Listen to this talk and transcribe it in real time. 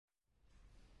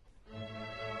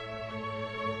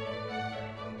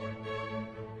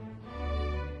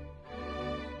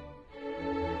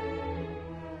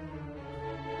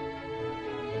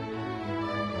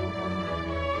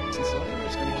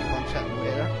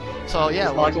So yeah,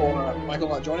 Is Michael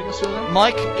not joining us today?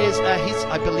 Mike is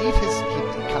I believe he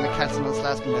kind of cancelled us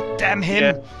last minute. Damn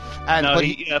him! Yeah. And No, but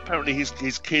apparently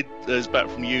his kid is back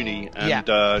from uni, and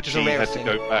which is a she rare had thing.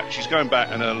 to go back. She's going back,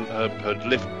 and her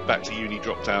lift back to uni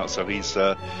dropped out, so he's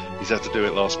had to do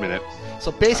it last minute.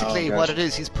 So basically, what it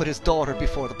is, he's put his daughter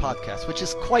before the podcast, which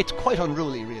is quite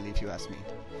unruly, really, if you ask me.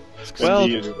 Well,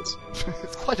 it's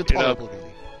quite intolerable,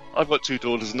 really. I've got 2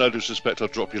 daughters, and no disrespect, I'll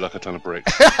drop you like a ton of bricks.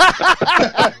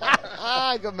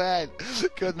 Good man.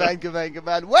 Good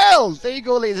man. Well, there you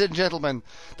go, ladies and gentlemen.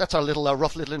 That's our little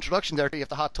rough little introduction there to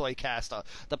the Hottoycast,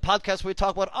 the podcast where we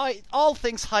talk about all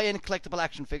things high-end collectible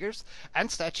action figures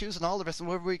and statues and all the rest of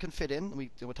wherever we can fit in. We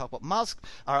talk about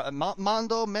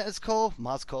Mondo,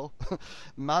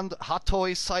 Hot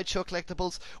Toys, Sideshow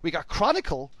collectibles. We got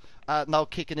Chronicle. Now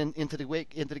kicking into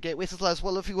the gateways as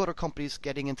well. A few other companies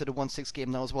getting into the 1/6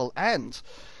 game now as well. And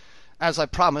as I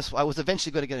promised, I was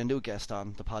eventually going to get a new guest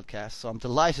on the podcast, so I'm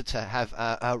delighted to have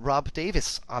Rob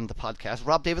Davis on the podcast.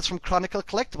 Rob Davis from Chronicle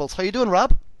Collectibles. How you doing,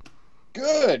 Rob?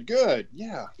 Good.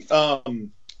 Yeah.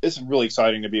 It's really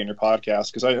exciting to be on your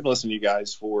podcast because I've listened to you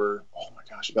guys for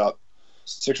about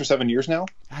 6 or 7 years now.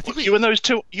 I think you and those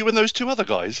two other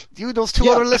guys. You those two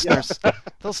other listeners.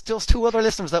 Those 2 other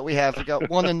listeners that we have. We got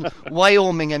one in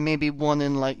Wyoming and maybe one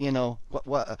in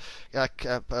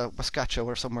Wisconsin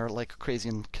or somewhere like crazy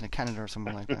in Canada or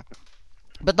somewhere like that.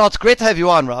 But no, it's great to have you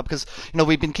on, Rob, because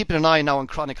we've been keeping an eye now on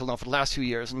Chronicle now for the last few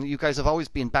years, and you guys have always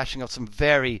been bashing out some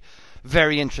very,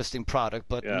 very interesting product.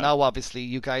 But now, obviously,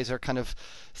 you guys are kind of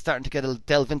starting to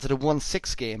delve into the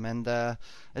 1/6 game, and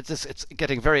it's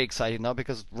getting very exciting now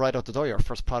because right out the door, your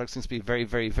first product seems to be very,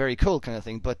 very, very cool kind of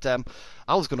thing. But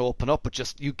I was going to open up, but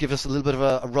just you give us a little bit of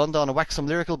a rundown and wax some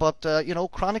lyrical about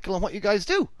Chronicle and what you guys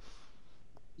do.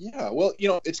 Yeah, well,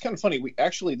 it's kind of funny.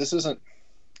 This isn't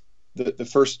the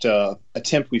first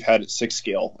attempt we've had at 6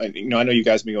 scale. I know you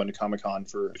guys have been going to Comic-Con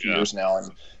for a few years now,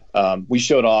 and we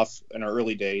showed off in our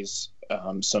early days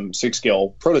some 6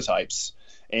 scale prototypes,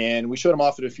 and we showed them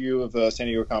off at a few of San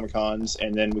Diego Comic-Cons,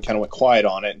 and then we kind of went quiet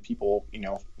on it, and people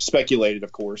speculated,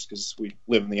 of course, because we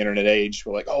live in the internet age.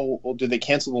 We're like, oh, well, did they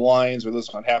cancel the lines, or this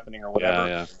is not happening, or whatever.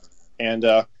 Yeah. And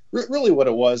really what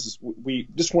it was is we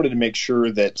just wanted to make sure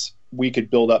that we could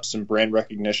build up some brand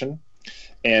recognition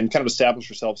and kind of establish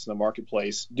ourselves in the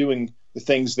marketplace, doing the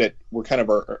things that were kind of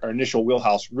our initial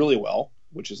wheelhouse really well,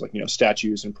 which is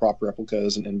statues and prop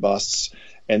replicas and busts.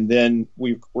 And then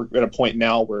we're at a point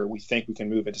now where we think we can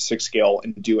move into 6 scale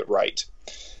and do it right.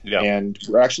 Yeah. And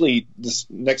we're actually this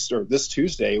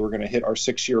Tuesday, we're going to hit our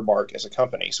 6-year mark as a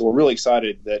company. So we're really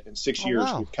excited that in 6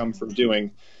 years we've come from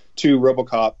doing 2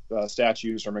 RoboCop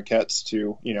statues or maquettes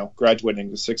to,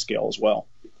 graduating to 6 scale as well.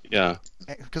 Yeah,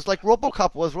 because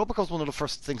RoboCop was one of the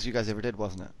first things you guys ever did,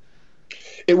 wasn't it?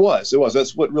 It was.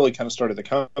 That's what really kind of started the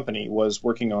company, was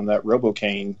working on that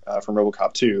RoboCane from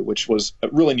RoboCop 2, which was a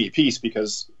really neat piece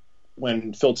because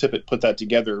when Phil Tippett put that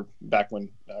together back when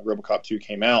RoboCop 2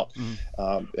 came out,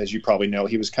 as you probably know,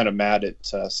 he was kind of mad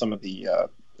at some of the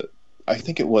I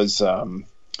think it was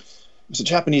a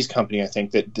Japanese company, I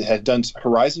think, that had done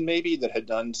Horizon, maybe, that had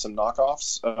done some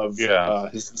knockoffs of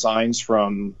his designs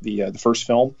from the first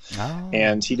film,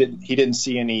 and he didn't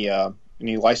see any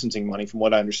licensing money, from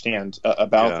what I understand,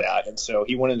 about that, and so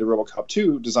he went into RoboCop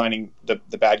 2 designing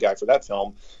the bad guy for that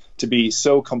film to be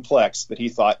so complex that he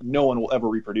thought no one will ever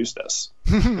reproduce this.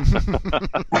 He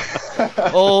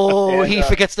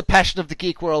forgets the passion of the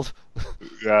geek world.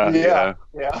 Yeah.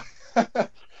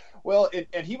 Well,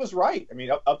 and he was right. I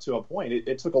mean, up to a point,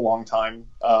 it took a long time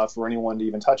for anyone to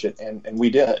even touch it, and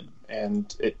we did.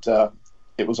 And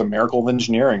it was a miracle of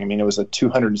engineering. I mean, it was a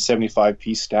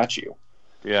 275-piece statue.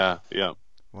 Yeah.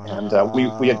 Wow. And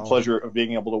we had the pleasure of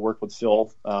being able to work with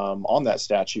Phil on that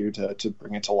statue to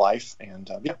bring it to life. And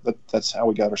that's how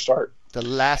we got our start. The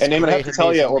last. And I have to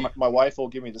tell you, or my wife will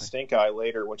give me the stink eye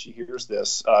later when she hears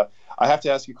this. I have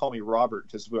to ask you to call me Robert,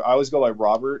 because I always go by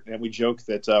Robert, and we joke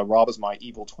that Rob is my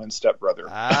evil twin stepbrother.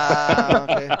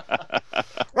 Okay.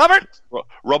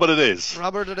 Robert it is.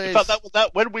 Robert it is. In fact,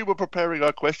 that when we were preparing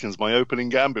our questions, my opening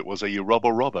gambit was, "Are you Rob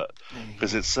or Robert?"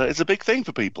 Because it's a big thing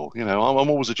for people. I'm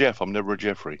always a Jeff. I'm never a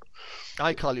Jeffrey.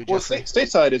 I call you Well, Jeffrey.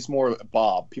 Stateside, it's more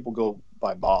Bob. People go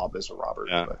by Bob as a Robert.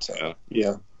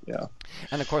 Yeah.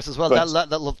 And of course, as well,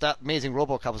 that amazing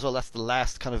RoboCop as well. That's the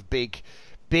last kind of big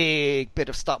bit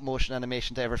of stop motion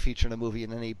animation to ever feature in a movie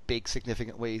in any big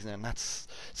significant ways, and that's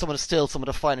some of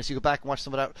the finest. You go back and watch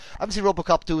some of that. I haven't seen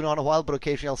RoboCop 2 in a while, but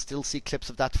occasionally I'll still see clips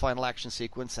of that final action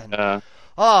sequence. And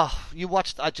you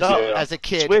watched. As a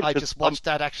kid, I just watched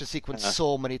that action sequence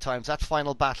so many times. That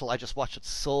final battle, I just watched it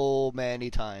so many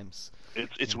times.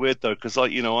 It's weird though, because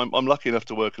I'm lucky enough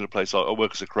to work in a place. I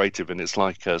work as a creative, and it's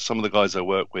like some of the guys I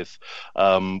work with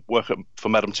for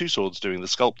Madame Tussauds doing the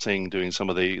sculpting, doing some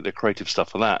of the creative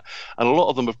stuff for that, and a lot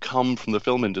of them have come from the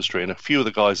film industry. And a few of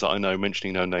the guys that I know,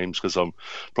 mentioning no names because I'm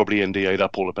probably NDA'd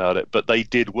up all about it, but they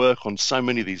did work on so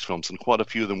many of these films, and quite a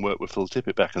few of them worked with Phil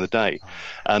Tippett back in the day.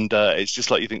 And it's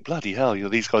just like you think, bloody hell,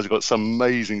 these guys have got some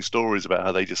amazing stories about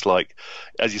how they just like,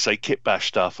 as you say, kit bash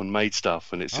stuff and made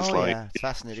stuff, and it's just yeah, it's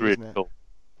fascinating, really isn't it? cool.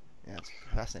 Yeah, it's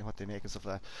fascinating what they make and stuff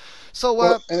like that. So,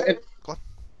 Well, go on.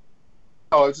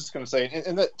 I was just going to say,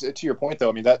 and that, to your point, though,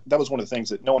 I mean, that was one of the things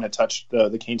that no one had touched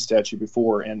the Kane statue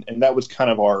before, and that was kind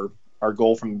of our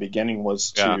goal from the beginning,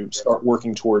 was to start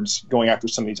working towards going after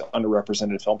some of these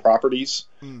underrepresented film properties.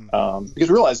 Because we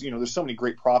realize, there's so many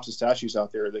great props and statues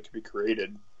out there that could be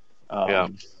created,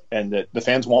 and that the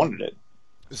fans wanted it.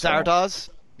 Zardoz,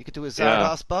 you could do a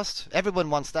Zardoz bust. Everyone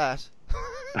wants that.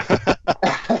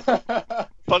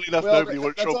 Funny enough, nobody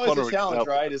wants That's Sean always Connery. a challenge,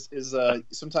 right? Is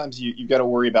sometimes you've got to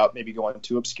worry about maybe going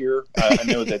too obscure. I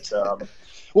know that.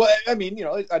 Well, I mean,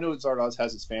 I know Zardoz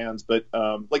has its fans, but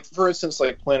like for instance,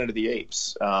 like Planet of the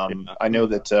Apes. I know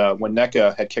that when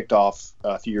NECA had kicked off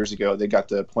a few years ago, they got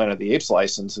the Planet of the Apes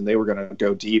license, and they were going to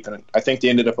go deep. And I think they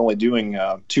ended up only doing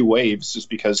 2 waves, just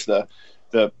because the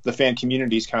fan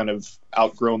community's kind of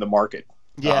outgrown the market.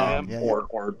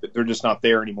 Or they're just not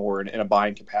there anymore in a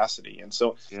buying capacity, and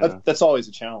so that's always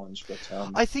a challenge. But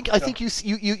I think you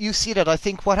see that. I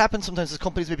think what happens sometimes is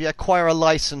companies maybe acquire a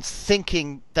license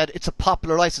thinking that it's a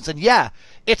popular license, and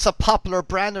it's a popular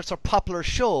brand, or it's a popular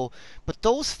show, but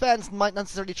those fans might not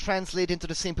necessarily translate into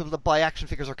the same people that buy action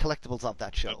figures or collectibles of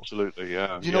that show. Absolutely,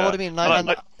 yeah. Do you know what I mean?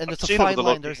 And it's a fine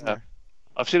line there, isn't there?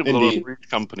 I've seen it with a lot of British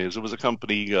companies. There was a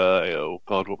company,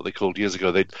 what were they called years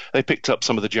ago? They picked up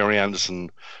some of the Jerry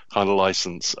Anderson kind of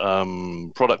license,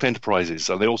 Product Enterprises,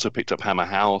 and they also picked up Hammer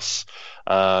House.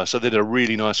 So they did a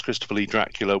really nice Christopher Lee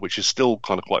Dracula, which is still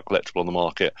kind of quite collectible on the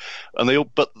market. And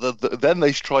then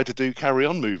they tried to do Carry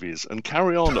On movies, and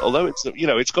Carry On, although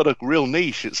it's got a real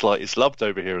niche, it's loved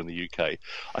over here in the UK.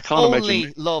 I can't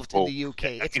imagine loved in the UK.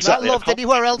 It's exactly, not loved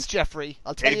anywhere else, Jeffrey.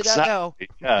 I'll tell you that now.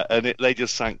 Yeah, and they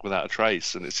just sank without a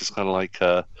trace, and it's just kind of like,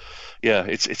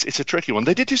 it's a tricky one.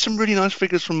 They did do some really nice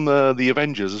figures from the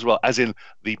Avengers as well, as in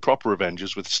the proper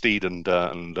Avengers with Steed and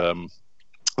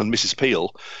Mrs.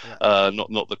 Peel,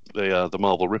 not the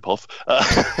Marvel ripoff.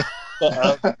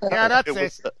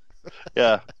 That's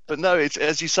it. But no, it's,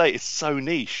 as you say, it's so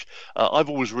niche. I've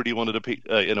always really wanted to pick,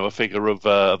 a figure of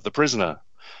the Prisoner.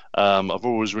 I've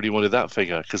always really wanted that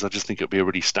figure because I just think it'd be a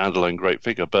really standalone great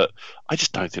figure. But I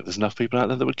just don't think there's enough people out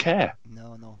there that would care.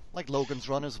 No. Like Logan's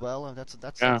Run as well. And that's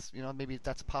maybe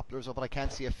that's popular as well. But I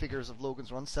can't see figures of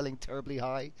Logan's Run selling terribly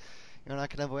high. That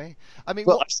kind of way. I mean,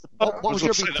 what was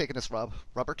your take on this, Rob?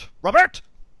 Robert?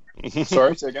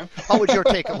 Sorry, say again. What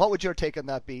would your take on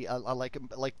that be? Like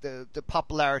the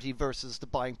popularity versus the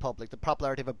buying public, the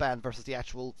popularity of a band versus the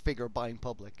actual figure buying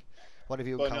public. What have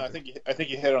you encountered? No, I think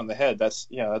you hit it on the head. That's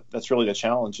really the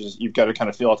challenge. Is you've got to kind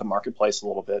of feel out the marketplace a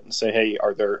little bit and say, hey,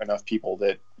 are there enough people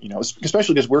that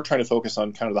especially because we're trying to focus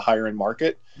on kind of the higher end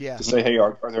market. Yeah. To say, hey,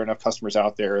 are there enough customers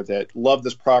out there that love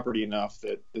this property enough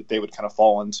that they would kind of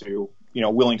fall into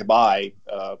willing to buy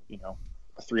a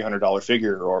 $300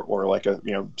 figure or like a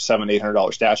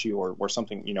 $700-800 statue or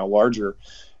something larger.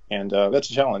 And that's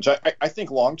a challenge. I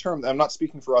think long term, I'm not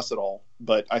speaking for us at all,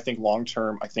 but I think long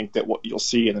term, I think that what you'll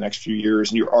see in the next few years,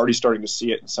 and you're already starting to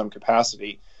see it in some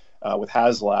capacity with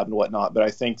HasLab and whatnot, but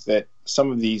I think that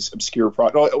some of these obscure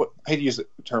I hate to use the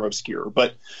term obscure,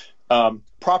 but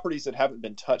properties that haven't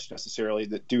been touched necessarily,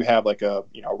 that do have like a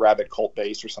rabbit cult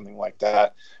base or something like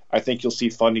that, I think you'll see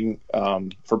funding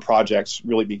for projects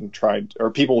really being tried,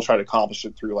 or people will try to accomplish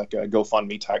it through like a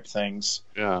GoFundMe type things.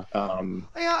 To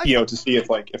see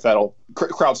if that'll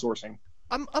crowdsourcing.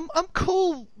 I'm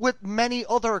cool with many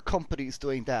other companies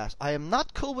doing that. I am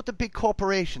not cool with the big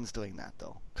corporations doing that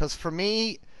though, because for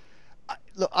me,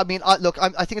 I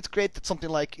think it's great that something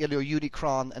like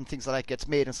Unicron and things like that gets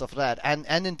made and stuff like that,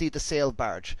 and indeed the sail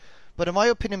barge. But in my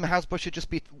opinion, Hasbro should just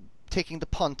be taking the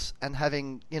punt and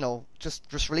having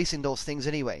just releasing those things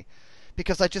anyway,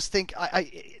 because I just think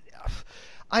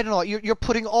I don't know. You're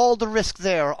putting all the risk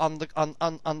there on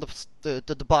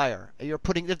the buyer. You're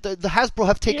putting the Hasbro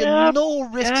have taken no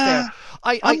risk there.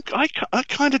 I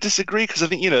kind of disagree, because I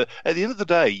think at the end of the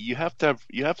day you have to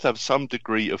have some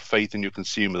degree of faith in your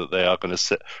consumer that they are going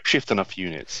to shift enough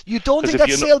units. You don't think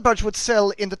that sail barge would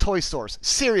sell in the toy stores?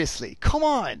 Seriously, come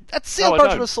on. That sail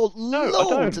barge would have sold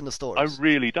loads in the stores. I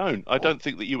really don't. I don't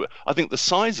think that I think the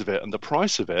size of it and the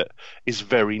price of it is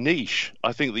very niche.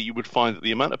 I think that you would find that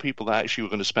the amount of people that actually were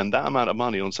going to spend that amount of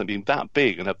money on something that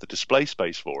big and have the display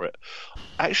space for it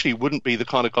actually wouldn't be the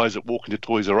kind of guys that walk into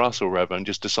Toys R Us or wherever and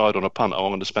just decide on a punt, oh,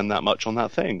 I'm going to spend that much on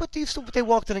that thing. But they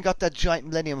walked in and got that giant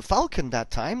Millennium Falcon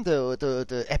that time,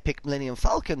 the epic Millennium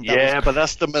Falcon. But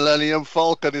that's the Millennium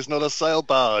Falcon. It's not a sail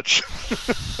barge.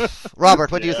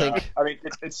 Robert, what do you think? I mean,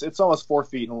 it's almost 4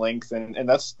 feet in length, and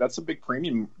that's a big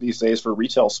premium these days for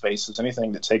retail space. It's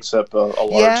anything that takes up a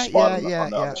large spot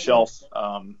on the shelf.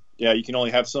 You can only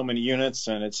have so many units,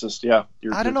 and it's just you're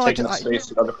taking the space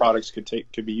that other products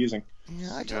could be using.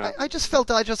 I just felt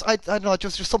that I don't know,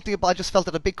 just something about. I just felt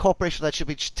that a big corporation that should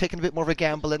be taking a bit more of a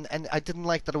gamble, and I didn't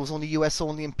like that it was only US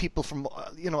only, and people from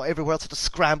everywhere else had to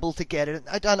scramble to get it.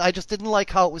 I just didn't like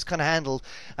how it was kind of handled.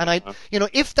 And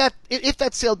if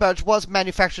that sail barge was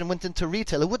manufactured and went into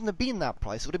retail, it wouldn't have been that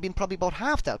price. It would have been probably about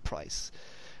half that price.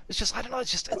 It's just I don't know.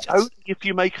 It's just only if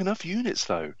you make enough units,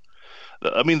 though.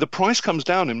 I mean, the price comes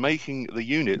down in making the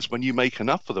units when you make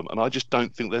enough of them, and I just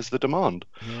don't think there's the demand.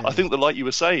 Yeah. I think that, like you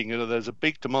were saying, there's a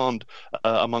big demand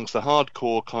amongst the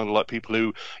hardcore kind of like people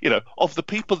who, of the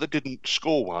people that didn't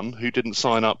score one, who didn't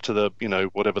sign up to the,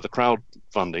 whatever the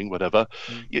crowdfunding, whatever,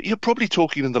 you're probably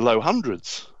talking in the low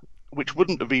hundreds, which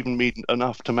wouldn't have even been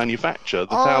enough to manufacture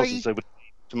the thousands they would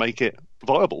need to make it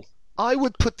viable. I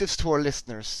would put this to our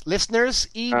listeners. Listeners,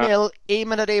 email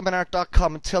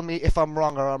eamon@eamonart.com and tell me if I'm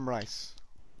wrong or I'm right.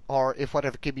 Or if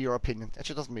whatever, give me your opinion.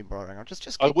 Actually, it doesn't mean boring.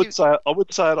 I would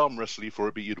say I'd arm wrestle you for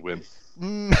it, but you'd win.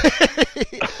 No,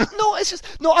 it's just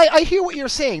I hear what you're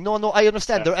saying. No, I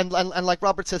understand. Yeah. And like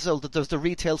Robert says, well, that there's the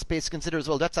retail space to consider as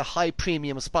well. That's a high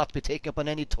premium spot to be taken up on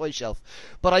any toy shelf.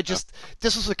 But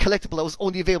this was a collectible that was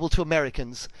only available to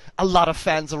Americans. A lot of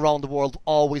fans around the world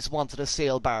always wanted a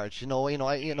sail barge.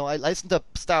 I listened to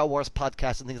Star Wars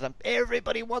podcasts and things like that.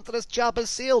 Everybody wanted a job as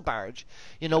sail barge.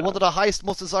 One of the highest,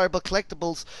 most desirable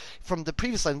collectibles from the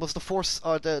previous line was the Force,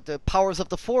 or the Powers of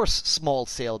the Force small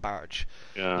sail barge.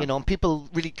 Yeah. And people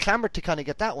really clamored to kind of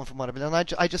get that one from what I've been. And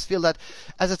I just feel that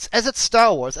as it's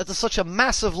Star Wars, as it's such a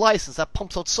massive license that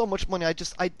pumps out so much money, I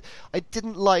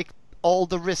didn't like all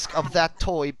the risk of that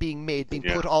toy being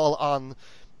put all on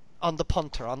the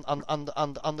punter, on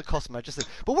the customer. I just think,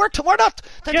 but we're not.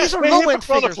 These are low end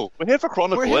figures. We're here for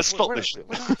Chronicle. Let's stop this.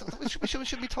 We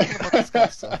shouldn't be talking about this kind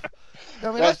of stuff.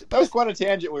 That was quite a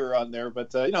tangent we were on there,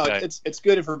 but it's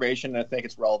good information. And I think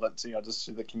it's relevant to just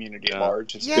to the community at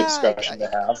large. It's a good discussion to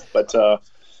have. But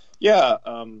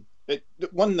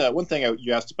one thing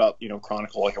you asked about,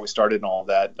 Chronicle, like how we started and all of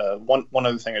that. One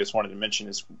other thing I just wanted to mention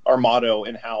is our motto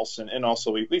in house, and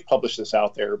also we've published this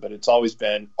out there, but it's always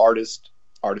been artist,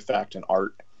 artifact, and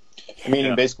art.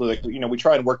 Meaning basically, we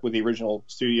try and work with the original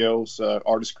studio's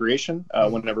artist creation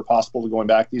whenever possible. Going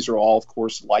back, these are all, of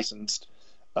course, licensed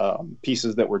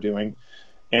pieces that we're doing,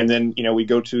 and then we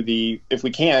go to if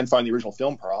we can find the original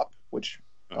film prop, which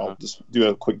I'll just do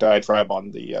a quick diatribe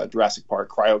on the Jurassic Park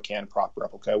cryocan prop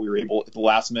replica. We were able at the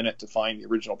last minute to find the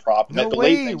original prop. No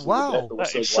way! Wow,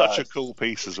 it's such a cool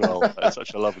piece as well. It's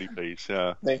such a lovely piece.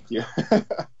 Yeah, thank you.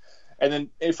 And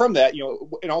then from that,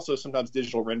 and also sometimes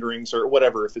digital renderings or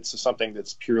whatever, if it's something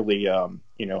that's purely,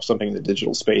 something in the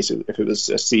digital space, if it was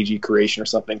a CG creation or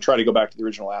something, try to go back to the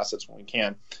original assets when we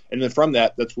can. And then from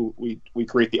that, that's what we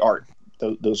create the art.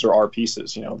 Those are our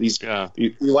pieces.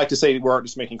 We like to say we aren't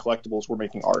just making collectibles, we're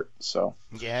making art. So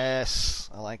yes,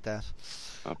 I like that.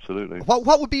 Absolutely.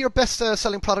 What would be your best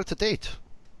selling product to date?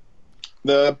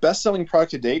 The best selling product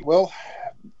to date? Well,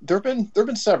 there've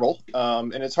been several,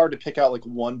 and it's hard to pick out like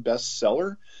one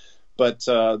bestseller, but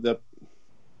the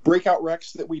Breakout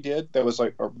Rex that we did, that was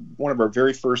like one of our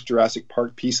very first Jurassic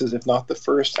Park pieces, if not the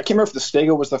first. I can't remember if the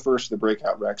Stego was the first or the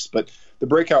Breakout Rex, but the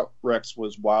Breakout Rex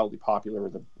was wildly popular,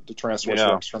 the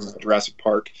Tyrannosaurus Rex from Jurassic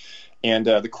Park. And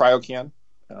the Cryocan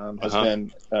has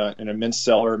been an immense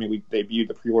seller. I mean, we debuted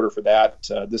the pre-order for that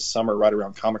this summer right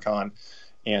around Comic-Con.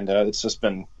 And it's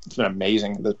been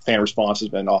amazing. The fan response has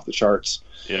been off the charts.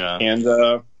 Yeah.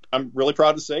 And I'm really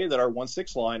proud to say that our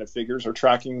 1/6 line of figures are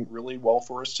tracking really well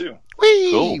for us too.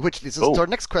 Whee! Cool. Which leads us to our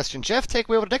next question. Jeff, take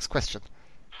away with the next question.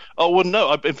 Oh, well,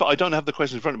 no. In fact, I don't have the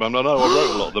questions in front of me. I know I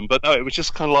wrote a lot of them, but no, it was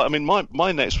just kind of like, I mean,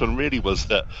 my next one really was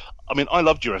that, I mean, I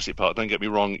love Jurassic Park, don't get me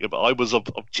wrong, but I was of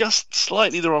just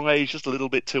slightly the wrong age, just a little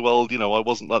bit too old. I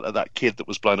wasn't like that kid that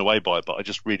was blown away by it, but I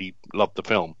just really loved the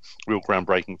film, real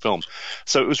groundbreaking film.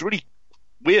 So it was really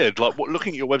weird, like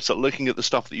looking at your website, looking at the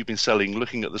stuff that you've been selling,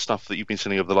 looking at the stuff that you've been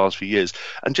selling over the last few years,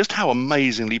 and just how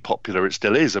amazingly popular it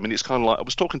still is. I mean, it's kind of like, I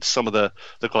was talking to some of the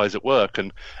guys at work,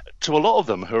 and to a lot of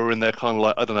them who are in their kind of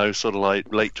like, I don't know, sort of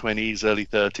like late 20s, early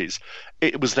 30s,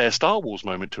 it was their Star Wars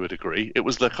moment to a degree. It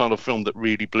was the kind of film that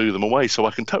really blew them away. So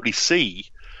I can totally see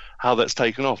how that's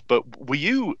taken off. But were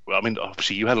you? I mean,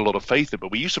 obviously you had a lot of faith in it,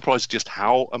 but were you surprised just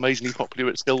how amazingly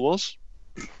popular it still was?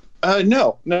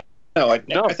 No, no. No,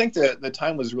 No. I think the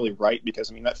time was really right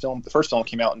because I mean the first film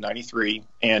came out in '93,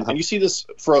 and you see this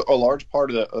for a large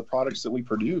part of the products that we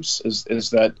produce is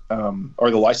that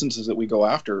or the licenses that we go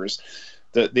after is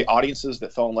the audiences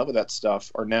that fell in love with that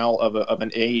stuff are now of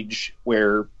an age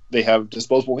where they have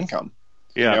disposable income.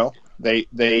 Yeah. You know,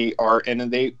 they are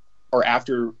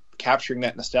after capturing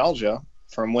that nostalgia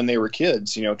from when they were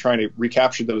kids. You know, trying to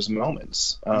recapture those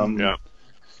moments. Yeah.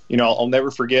 You know, I'll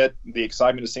never forget the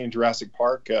excitement of seeing Jurassic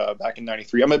Park back in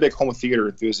 '93. I'm a big home theater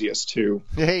enthusiast too,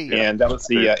 and that was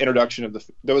the introduction of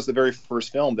that was the very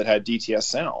first film that had DTS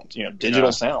sound, you know,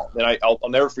 digital sound. And I'll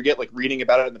never forget like reading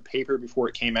about it in the paper before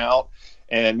it came out.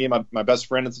 And me and my best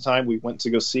friend at the time, we went to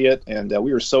go see it, and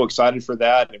we were so excited for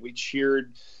that, and we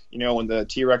cheered. You know, when the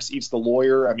T-Rex eats the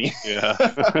lawyer. I mean,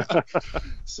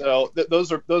 so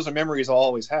those are memories I'll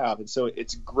always have, and so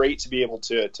it's great to be able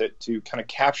to kind of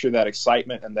capture that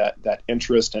excitement and that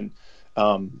interest, and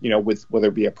you know, with whether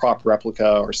it be a prop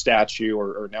replica or statue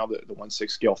or now the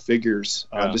 1/6 scale figures,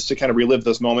 just to kind of relive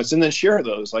those moments and then share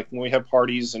those. Like when we have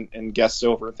parties and guests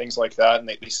over and things like that, and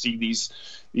they see these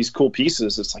cool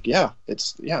pieces, it's like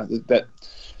that.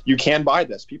 You can buy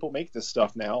this. People make this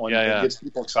stuff now, and it gets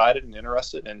people excited and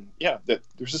interested. And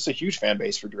there's just a huge fan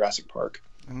base for Jurassic Park.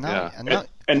 And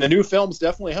the new films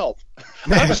definitely help.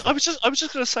 I was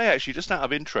just going to say, actually, just out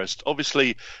of interest,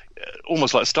 obviously,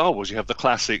 almost like Star Wars, you have the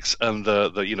classics and the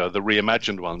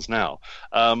reimagined ones now.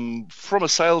 From a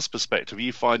sales perspective, are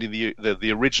you finding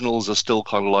the originals are still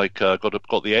kind of like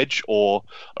got the edge, or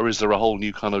is there a whole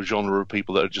new kind of genre of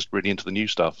people that are just really into the new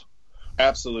stuff?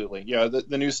 Absolutely, yeah.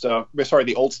 The new stuff, sorry,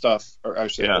 the old stuff, or I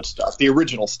should say old stuff, the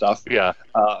original stuff,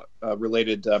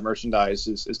 related merchandise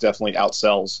is definitely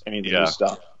outsells any of the new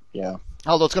stuff. Yeah.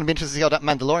 Although it's going to be interesting to see how that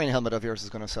Mandalorian helmet of yours is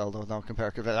going to sell, though. Now,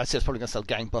 comparatively, I say it's probably going to sell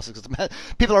gangbusters because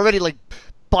people are already like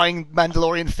buying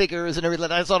Mandalorian figures and everything.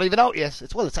 It's not even out yet.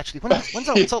 It's actually when's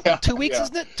out? It's out 2 weeks,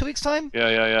 isn't it? 2 weeks time.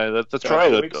 Yeah. The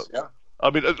trailer. Yeah. I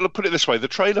mean, put it this way: the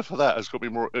trailer for that has got to be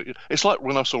more. It's like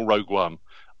when I saw Rogue One.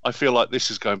 I feel like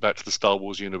this is going back to the Star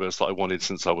Wars universe that I wanted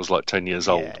since I was like 10 years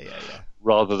old.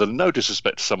 Rather than, no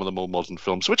disrespect to some of the more modern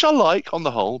films, which I like on the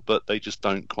whole, but they just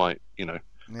don't quite,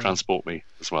 transport me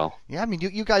as well. Yeah, I mean,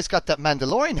 you guys got that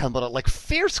Mandalorian helmet like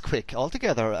fierce quick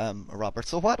altogether, Robert.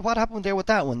 So what happened there with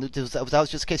that one? That was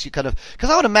just in case you kind of,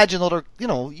 because I would imagine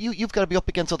you've got to be up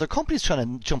against other companies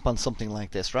trying to jump on something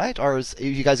like this, right? Or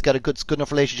you guys got a good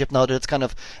enough relationship now that it's kind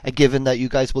of a given that you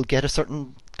guys will get a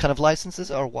certain kind of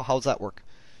licenses, or how's that work?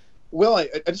 Well, I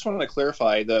just wanted to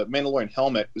clarify, the Mandalorian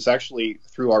helmet is actually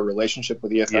through our relationship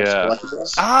with EFX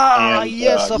Collectibles.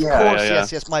 Yes, of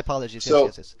course. Yes, my apologies.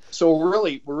 Yes. So we're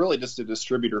really just a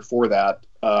distributor for that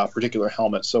particular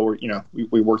helmet. So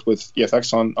we worked with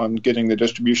EFX on getting the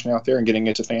distribution out there and getting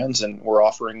it to fans, and we're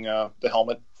offering the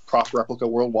helmet prop replica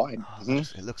worldwide.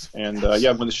 It looks and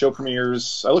when the show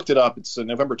premieres, I looked it up. It's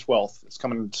November 12th. It's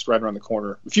coming just right around the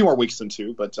corner. A few more weeks than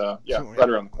 2, but right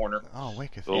around the corner. Oh,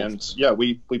 wicked! And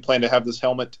we plan to have this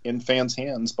helmet in fans'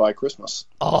 hands by Christmas.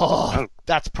 Oh,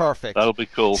 that's perfect. That'll be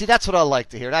cool. See, that's what I like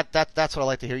to hear. That's what I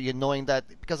like to hear. You knowing that,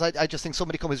 because I just think so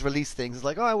many companies release things. It's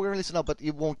like, oh, we're releasing it, but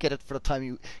you won't get it for the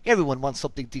time everyone wants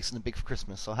something decent and big for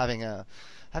Christmas. So having this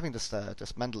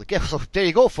Mandalorian. So there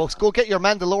you go, folks. Go get your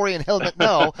Mandalorian helmet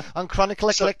now on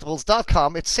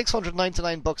ChronicleCollectibles.com. It's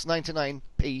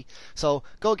 $699.99. So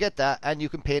go get that, and you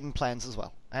can pay it in plans as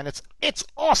well. And it's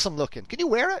awesome looking. Can you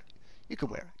wear it? You can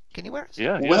wear it. Can you wear it?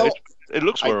 Yeah. Well, it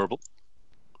looks wearable.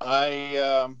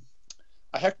 I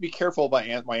have to be careful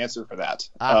about my answer for that.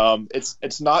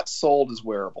 It's not sold as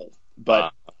wearable,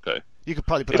 but okay. You could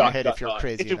probably put it on your head if you're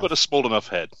crazy. If you've got a small enough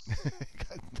head.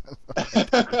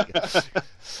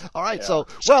 All right, Yeah.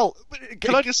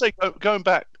 Can I just say, going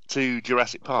back to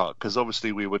Jurassic Park, because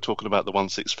obviously we were talking about the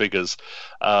 1/6 figures,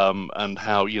 and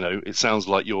how it sounds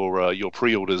like your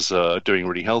pre-orders are doing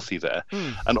really healthy there.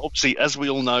 And obviously, as we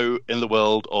all know, in the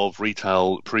world of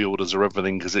retail, pre-orders are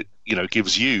everything, because it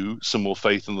gives you some more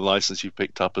faith in the license you've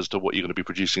picked up as to what you're going to be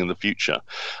producing in the future.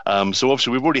 So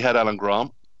obviously, we've already had Alan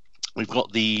Grant. We've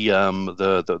got the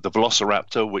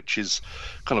Velociraptor, which is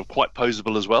kind of quite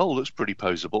poseable as well. Looks pretty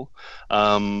poseable.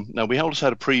 Now, we also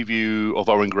had a preview of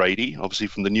Owen Grady, obviously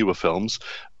from the newer films.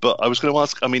 But I was going to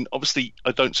ask, I mean, obviously,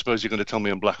 I don't suppose you're going to tell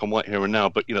me in black and white here and now,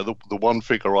 but, the one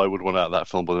figure I would want out of that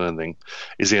film more than anything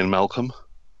is Ian Malcolm.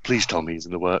 Please tell me he's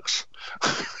in the works.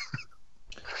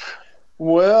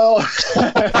 Well...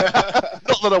 Not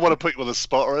that I want to put you on the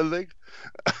spot or anything.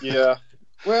 Yeah.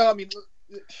 Well, I mean,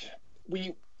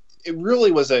 it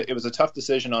really was a tough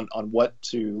decision on what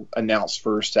to announce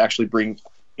first to actually bring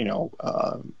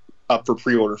up for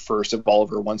pre-order first of all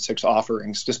of our 1/6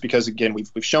 offerings, just because again we've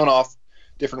shown off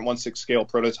different 1/6 scale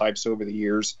prototypes over the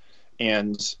years,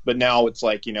 but now it's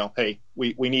like, hey,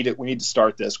 we need to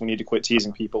start this. We need to quit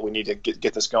teasing people. We need to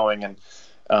get this going.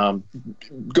 And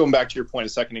going back to your point a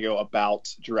second ago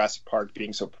about Jurassic Park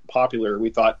being so popular, we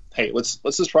thought, hey, let's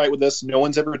just try it with this. No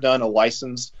one's ever done a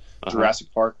licensed Jurassic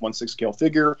Park 1/6 scale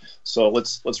figure, so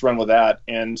let's run with that.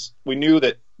 And we knew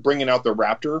that bringing out the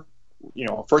Raptor,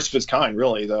 first of its kind,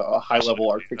 really, a high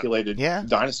level articulated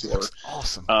dinosaur. That's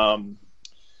awesome.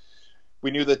 We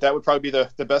knew that would probably be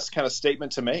the best kind of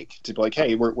statement to make, to be like,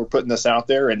 hey, we're putting this out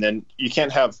there, and then you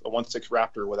can't have a 1/6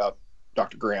 Raptor without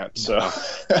Dr. Grant. So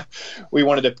we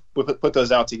wanted to put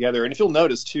those out together. And if you'll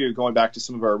notice too, going back to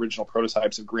some of our original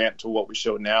prototypes of Grant to what we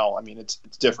show now, I mean, it's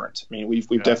different. I mean,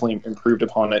 we've definitely improved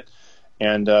upon it.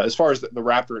 And as far as the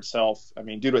Raptor itself, I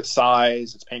mean, due to its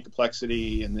size, its paint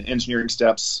complexity, and the engineering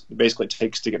steps it basically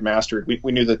takes to get mastered,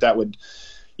 we knew that would,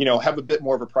 have a bit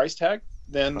more of a price tag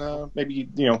than maybe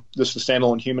just a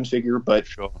standalone human figure. But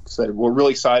so we're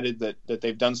really excited that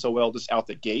they've done so well just out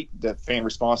the gate. The fan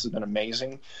response has been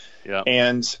amazing. Yeah.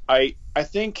 And I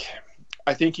think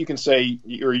you can say,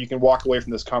 or you can walk away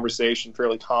from this conversation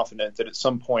fairly confident that at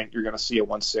some point you're going to see a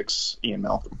 1/6 Ian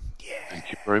Malcolm. Yeah.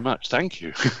 Thank you very much. Thank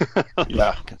you.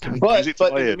 Yeah. But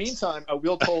in the meantime, I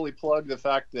will totally plug the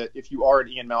fact that if you are an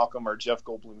Ian Malcolm or Jeff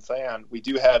Goldblum fan, we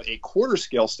do have a quarter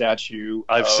scale statue.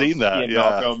 I've seen that. Ian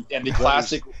Malcolm and the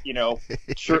classic,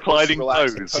 reclining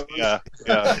pose. Yeah.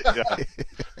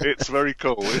 It's very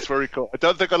cool. It's very cool. I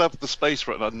don't think I'll have the space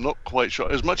for it. And I'm not quite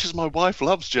sure. As much as my wife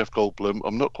loves Jeff Goldblum,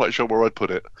 I'm not quite sure where I'd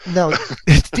put it. No.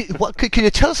 Can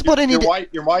you tell us about any?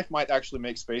 Your wife might actually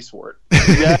make space for it.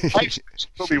 Yeah.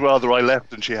 Probably rather I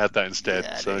left and she had that instead.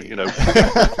 Yeah, so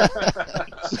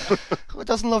who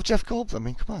doesn't love Jeff Goldblum? I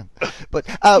mean, come on. But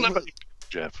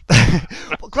Jeff.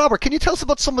 Robert, can you tell us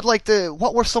about some of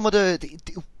what were some of the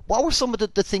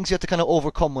things you had to kind of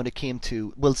overcome when it came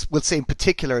to we'll say in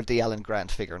particular the Alan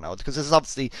Grant figure now, because this is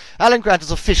obviously Alan Grant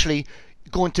is officially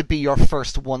going to be your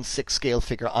first 1/6 scale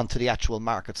figure onto the actual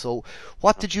market. So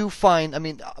what did you find? I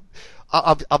mean,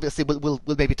 obviously we'll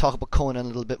maybe talk about Conan a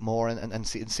little bit more and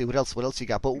see what else you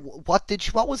got. But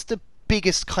what was the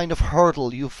biggest kind of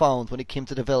hurdle you found when it came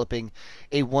to developing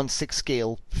a 1/6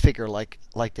 scale figure like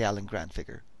the Alan Grant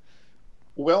figure?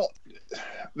 Well,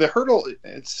 the hurdle,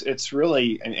 it's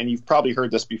really, and you've probably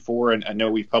heard this before, and I know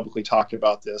we've publicly talked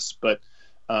about this, but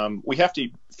we have to,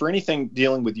 for anything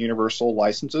dealing with Universal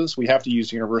licenses, we have to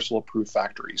use Universal approved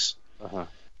factories.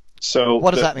 So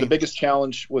what does that mean? The biggest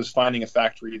challenge was finding a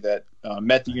factory that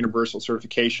met the Universal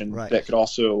certification, that could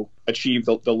also achieve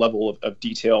the level of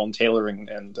detail and tailoring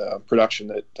and production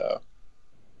that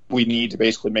we need to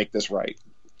basically make this right.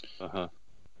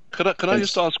 Can I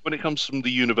just ask, when it comes from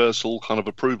the Universal kind of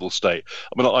approval state?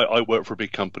 I mean, I work for a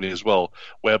big company as well,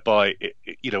 whereby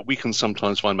we can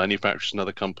sometimes find manufacturers in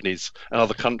other countries,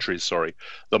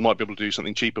 that might be able to do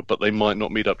something cheaper, but they might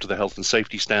not meet up to the health and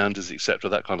safety standards,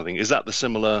 etc., that kind of thing. Is that the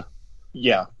similar?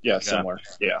 Yeah, similar.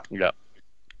 Yeah.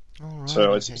 Right,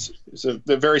 so it's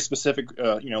a very specific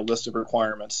list of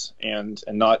requirements, and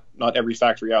not every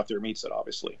factory out there meets it,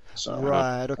 obviously. So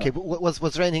right, okay. But was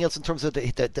there anything else in terms of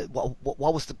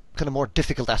what was the kind of more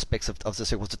difficult aspects of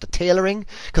this? Was it the tailoring?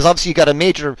 Because obviously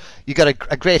you got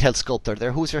a great head sculptor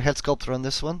there. Who's your head sculptor on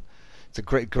this one? It's a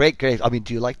great. I mean,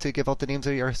 do you like to give out the names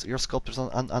of your sculptors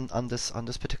on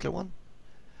this particular one?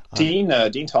 Dean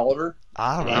Tolliver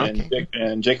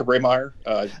and Jacob Raymeyer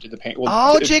did the paint.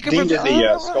 Well, Jacob Dean did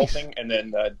the sculpting, and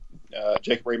then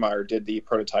Jacob Raymeyer did the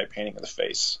prototype painting of the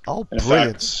face. Oh, and brilliant!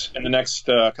 In fact, in the next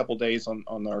couple days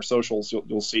on our socials,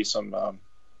 you'll see some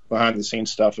behind the scenes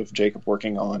stuff of Jacob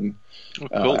working on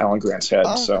Alan Grant's head.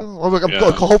 Cool.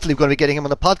 Well, hopefully we're going to be getting him on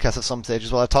the podcast at some stage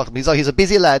as well. I talked to him. He's a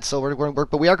busy lad, so we're going to work,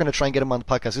 but we are going to try and get him on the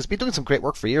podcast. He's been doing some great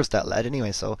work for years, that lad.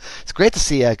 Anyway, so it's great to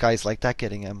see guys like that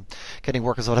getting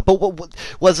work as well. But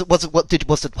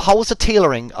how was the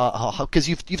tailoring? Because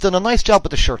you've done a nice job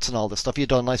with the shirts and all this stuff. You've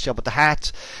done a nice job with the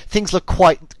hat. Things look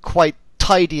quite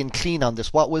tidy and clean on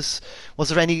this. Was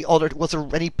there any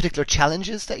particular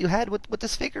challenges that you had with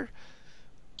this figure?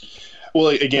 Well,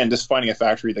 again, just finding a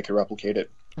factory that could replicate it.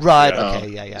 Right. Okay.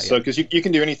 Yeah. So, because you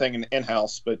can do anything in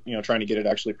house, but trying to get it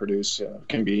actually produced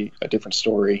can be a different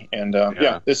story. And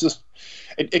this is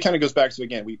it. Kind of goes back to,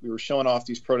 again, we were showing off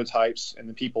these prototypes, and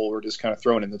the people were just kind of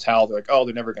throwing in the towel. They're like, "Oh,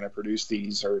 they're never going to produce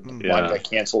these," or "Why did I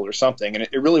cancel?" or something. And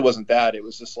it really wasn't that. It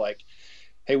was just like,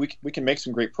 "Hey, we can make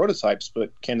some great prototypes,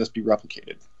 but can this be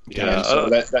replicated?" Yeah. And so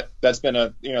that's been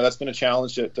a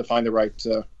challenge to find the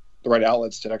right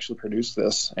outlets to actually produce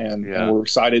this, and we're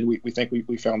excited. We think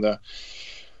we found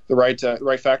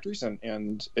right factories,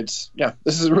 and it's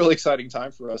this is a really exciting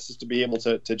time for us, is to be able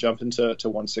to jump into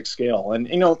 1/6 scale. And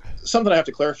something I have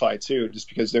to clarify too, just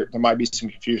because there might be some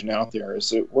confusion out there, is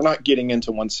that we're not getting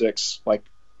into 1/6 like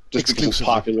just because it's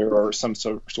popular or some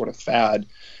sort of fad.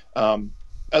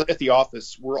 At the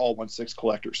office, we're all 1/6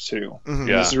 collectors too. Mm-hmm.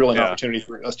 This is really an opportunity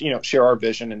for us to share our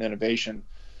vision and innovation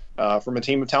from a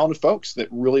team of talented folks that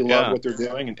really love what they're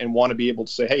doing and want to be able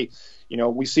to say, hey,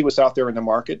 we see what's out there in the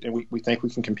market, and we think we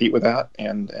can compete with that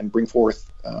and bring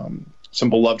forth some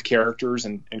beloved characters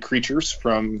and creatures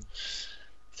from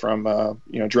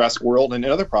Jurassic World and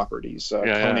other properties,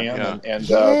 Conan. And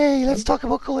let's talk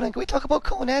about Conan. Can we talk about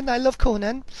Conan? I love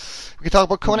Conan. We can talk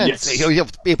about Conan. Yes.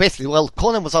 Basically,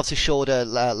 Conan was obviously showed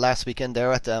last weekend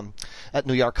there at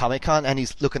New York Comic Con, and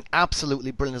he's looking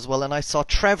absolutely brilliant as well. And I saw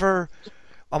Trevor.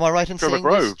 Am I right in saying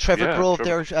this? Trevor Grove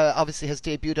there obviously has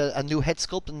debuted a new head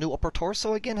sculpt and new upper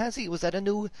torso again, has he? Was that a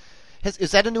new?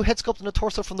 Is that a new head sculpt and a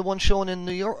torso from the one shown in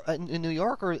New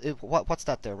York? Or what's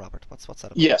that there, Robert? What's that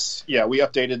about? Yes, we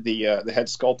updated the head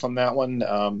sculpt on that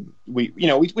one. We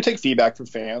take feedback from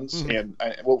fans, and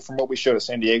from what we showed at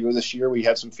San Diego this year, we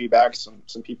had some feedback.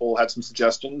 Some people had some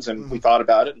suggestions, and we thought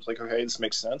about it. And it's like, okay, this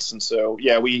makes sense. And so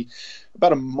we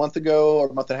about a month ago or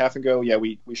a month and a half ago,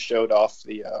 we showed off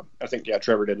the. I think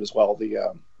Trevor did as well. The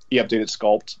updated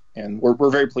sculpt, and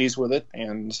we're very pleased with it.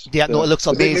 And it looks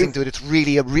amazing, dude. It's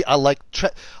really I like.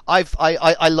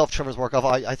 I love Trevor's work.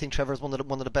 I think Trevor's one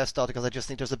of the best out, because I just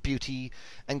think there's a beauty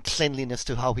and cleanliness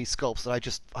to how he sculpts that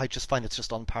I just find it's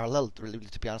just unparalleled, really,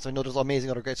 to be honest. I know there's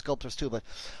amazing other great sculptors too, but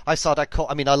I saw that.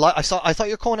 I thought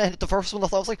your Conan hit the first one. I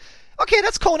was like, okay,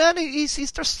 that's Conan.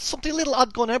 There's something a little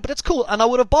odd going on, but it's cool, and I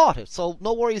would have bought it. So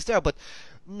no worries there, but.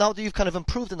 Now that you've kind of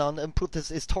improved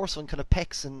his torso and kind of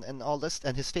pecs and all this,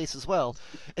 and his face as well,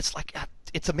 it's like,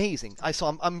 it's amazing.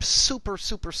 I'm super,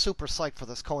 super, super psyched for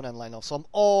this Conan line now, so I'm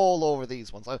all over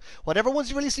these ones. Whatever ones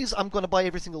he releases, I'm going to buy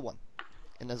every single one,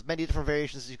 in as many different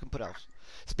variations as you can put out.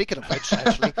 Speaking of which,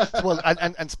 actually,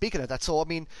 and speaking of that, so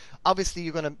obviously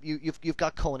you've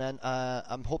got Conan.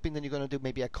 I'm hoping that you're gonna do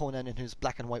maybe a Conan in his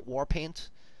black and white war paint.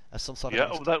 As some sort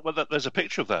of there's a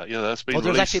picture of that. Yeah, that's been.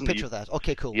 There's actually a picture of that.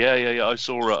 Okay, cool. Yeah. I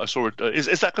saw it. Is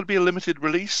that going to be a limited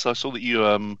release? I saw that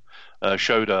you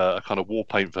showed a kind of war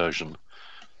paint version.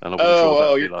 And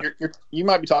you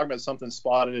might be talking about something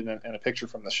spotted in a picture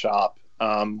from the shop.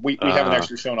 We haven't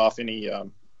actually shown off any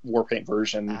war paint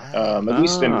version, at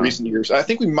least in recent years. I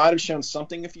think we might have shown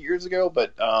something a few years ago,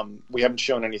 but we haven't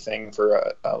shown anything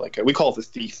for we call it the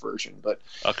Thief version. But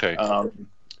okay,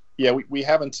 we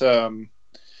haven't.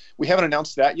 We haven't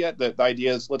announced that yet. The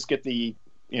idea is, let's get the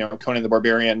Conan the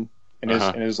Barbarian in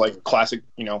his like classic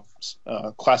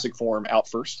classic form out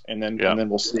first, and then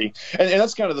we'll see. And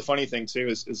that's kind of the funny thing too,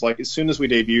 is like, as soon as we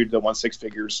debuted the 1/6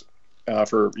 figures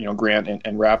for Grant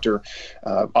and Raptor,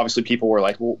 obviously people were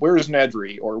like, well, where's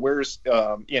Nedry, or where's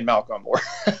Ian Malcolm, or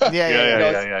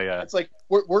yeah. It's like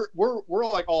we're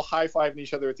like all high-fiving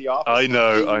each other at the office. I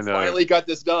know. Finally got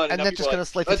this done, and then just gonna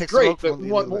slightly that's great, but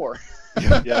we want more.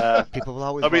 Yeah, people will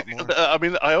always want more. I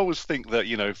mean, I always think that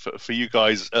for you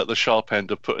guys at the sharp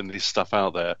end of putting this stuff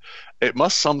out there, it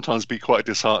must sometimes be quite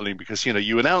disheartening, because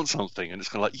you announce something and it's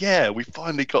kind of like, we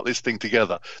finally got this thing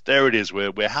together. There it is.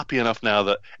 We're happy enough now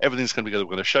that everything's coming together. We're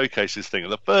going to showcase this thing,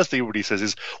 and the first thing everybody says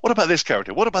is, "What about this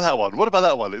character? What about that one? What about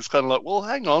that one?" It's kind of like, well,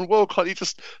 hang on. Well, can't you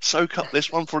just soak up this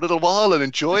one for a little while and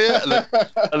enjoy it,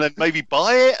 and then maybe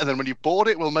buy it, and then when you bought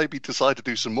it, we'll maybe decide to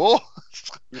do some more.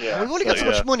 Yeah, we've only got so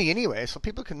much money anyway, so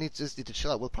people just need to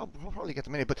chill out. We'll probably get the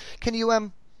money, but can you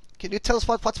tell us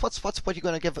what you're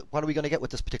going to give? What are we going to get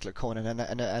with this particular Conan?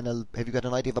 And have you got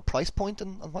an idea of a price point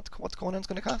and what Conan's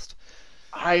going to cost?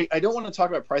 I don't want to talk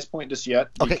about price point just yet,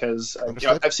 because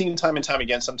I've seen time and time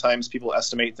again, sometimes people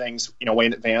estimate things way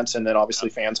in advance, and then obviously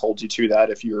fans hold you to that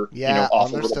if you're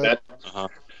off a little bit.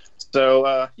 So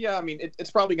I mean,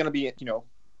 it's probably going to be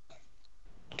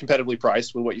competitively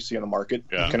priced with what you see on the market.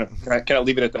 Can I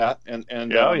leave it at that? And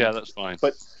that's fine.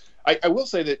 But I will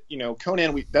say that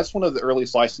Conan, that's one of the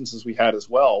earliest licenses we had as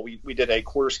well. We did a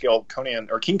quarter scale Conan,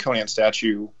 or King Conan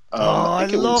statue. I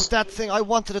love that thing. I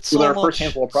wanted it so much. Our first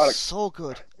handful of products. So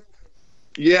good.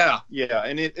 Yeah,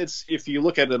 and it's, if you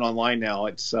look at it online now,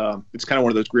 it's kind of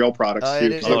one of those Grail products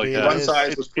too. The run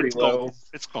size was pretty low.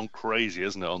 It's gone crazy,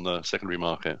 isn't it, on the secondary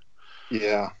market?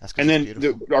 Yeah, and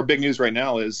then our big news right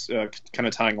now is kind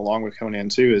of tying along with Conan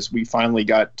too, is we finally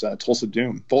got Tulsa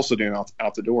Doom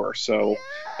out the door. So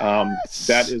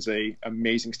that is a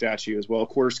amazing statue as well,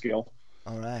 quarter scale.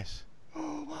 All right.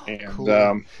 Oh, wow, and cool.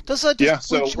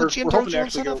 So would James Earl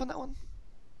Jones sign off on that one?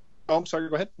 Oh, I'm sorry.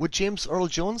 Go ahead. Would James Earl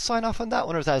Jones sign off on that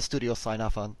one, or is that a studio sign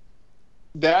off on?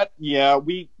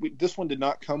 we this one did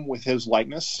not come with his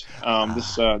likeness.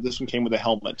 This one came with a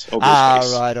helmet over his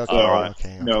face. Right, okay, So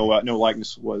okay. no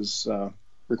likeness was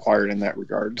required in that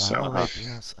regard. So right,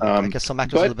 yes. I guess some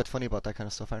actors are a little bit funny about that kind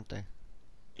of stuff, aren't they?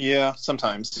 Yeah,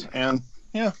 sometimes. And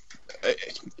yeah,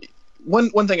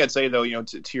 one thing I'd say though,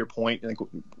 to your point, I think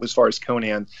as far as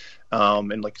Conan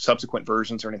and like subsequent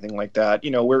versions or anything like that,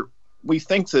 we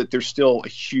think that there's still a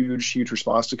huge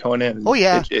response to Conan. And oh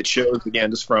yeah, it shows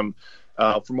again just from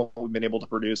what we've been able to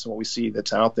produce and what we see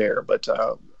that's out there. But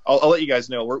I'll let you guys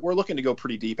know we're looking to go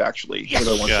pretty deep actually with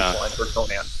our 161 for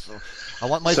Conan. I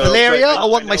want my Valeria. I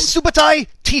want my Subutai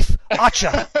Teeth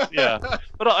Acha. Yeah,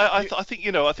 but I think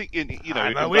I'm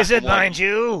a wizard, mind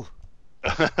you.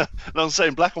 No, I'm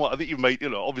saying black and white. I think you've made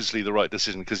obviously the right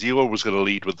decision because you're always going to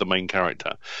lead with the main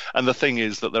character. And the thing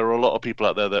is that there are a lot of people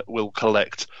out there that will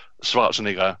collect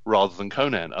Schwarzenegger rather than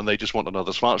Conan, and they just want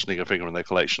another Schwarzenegger figure in their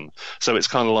collection. So it's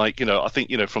kind of like I think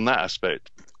from that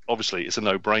aspect, obviously it's a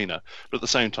no-brainer. But at the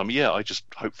same time, I just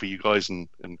hope for you guys and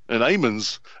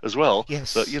Eamon's as well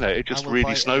that it just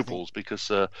really snowballs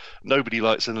because nobody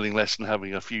likes anything less than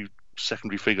having a few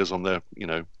secondary figures on their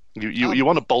You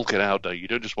want to bulk it out, though. You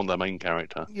don't just want the main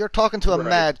character. You're talking to a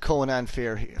mad Conan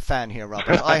fan here,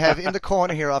 Robert. I have in the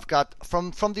corner here. I've got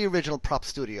from the original Prop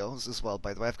Studios as well.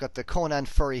 By the way, I've got the Conan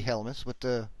furry helmet with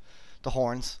the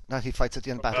horns that he fights at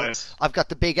the end of battle. Nice. I've got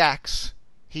the big axe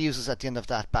he uses at the end of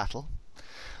that battle.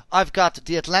 I've got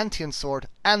the Atlantean sword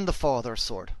and the Father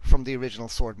sword from the original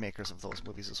sword makers of those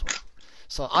movies as well.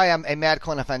 So I am a mad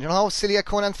Conan fan. You know how silly a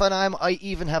Conan fan I am? I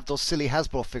even have those silly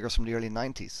Hasbro figures from the early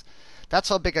 90s. That's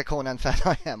how big a Conan fan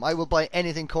I am. I will buy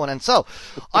anything Conan. So,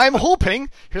 I'm hoping,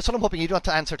 here's what I'm hoping, you don't have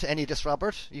to answer to any of this,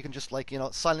 Robert. You can just,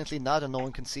 silently nod and no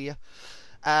one can see you.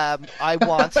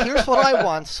 Here's what I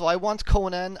want. So I want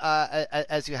Conan,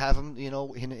 as you have him,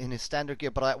 in his standard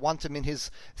gear, but I want him in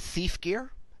his thief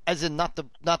gear. As in, not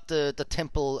the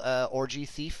temple orgy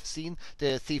thief scene,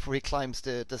 the thief where he climbs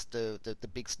the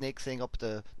big snake thing up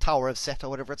the Tower of Set or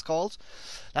whatever it's called.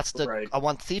 That's Right. I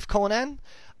want Thief Conan.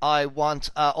 I want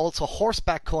also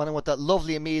Horseback Conan with that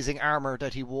lovely, amazing armor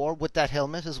that he wore with that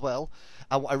helmet as well.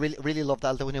 I really love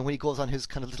that when he goes on his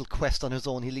kind of little quest on his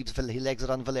own. He legs it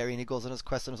on Valerian. He goes on his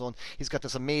quest on his own. He's got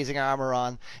this amazing armor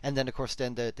on, and then of course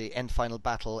the end final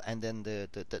battle, and then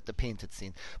the painted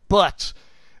scene. But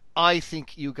I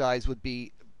think you guys would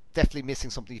be definitely missing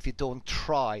something if you don't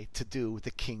try to do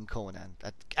the King Conan.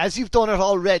 As you've done it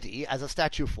already as a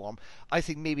statue form, I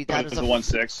think maybe that as a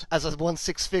 1/6 as a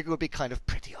 1/6 figure would be kind of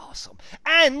pretty awesome.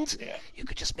 And you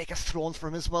could just make a throne for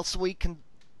him as well, so we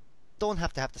don't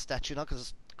have to have the statue now because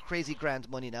it's crazy grand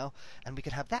money now, and we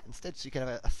could have that instead. So you can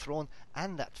have a throne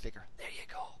and that figure. There you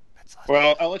go.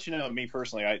 Well, I'll let you know, me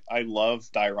personally, I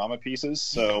love diorama pieces,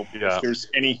 so if there's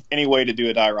any way to do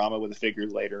a diorama with a figure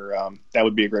later, that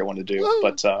would be a great one to do. Woo!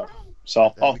 But so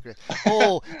I'll, if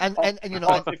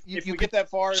we get that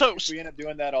far, if we end up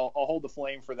doing that, I'll hold the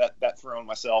flame for that throne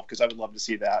myself because I would love to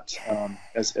see that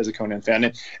as a Conan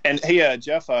fan. And hey,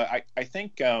 Jeff, I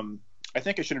think I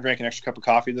should have drank an extra cup of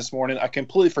coffee this morning. I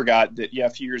completely forgot that a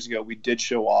few years ago we did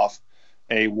show off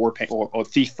a war paint or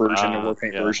thief version, a war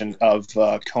paint version of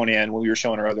Conan when we were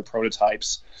showing our other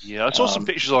prototypes. Yeah, I saw some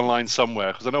pictures online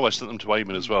somewhere because I know I sent them to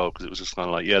Eamon as well because it was just kind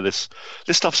of like, this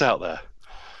stuff's out there.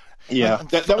 Yeah,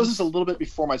 that was just a little bit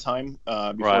before my time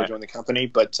before I joined the company,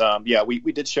 but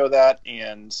we did show that,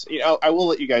 and I will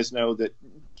let you guys know that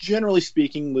generally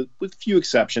speaking, with few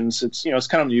exceptions, it's it's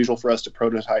kind of unusual for us to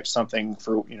prototype something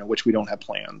for which we don't have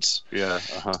plans. Yeah.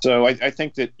 So I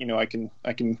think that I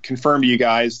can confirm to you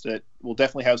guys that we'll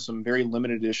definitely have some very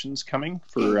limited editions coming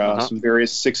for some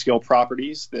various 6-scale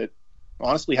properties that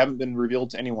honestly haven't been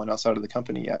revealed to anyone outside of the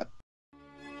company yet.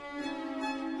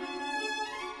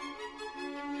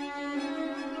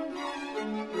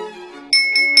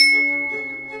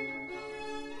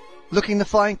 Looking to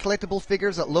find collectible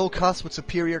figures at low cost with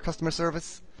superior customer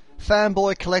service?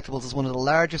 Fanboy Collectibles is one of the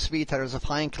largest retailers of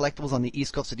high-end collectibles on the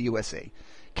east coast of the USA,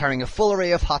 carrying a full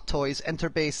array of Hot Toys,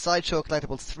 Enter-based, Sideshow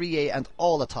Collectibles 3A and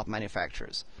all the top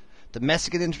manufacturers.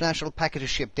 Domestic and international packages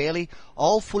shipped daily,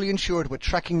 all fully insured with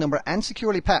tracking number and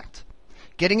securely packed.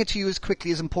 Getting it to you as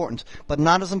quickly is important, but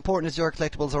not as important as your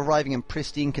collectibles arriving in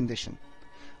pristine condition.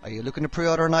 Are you looking to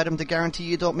pre-order an item to guarantee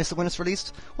you don't miss it when it's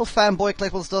released? Well, Fanboy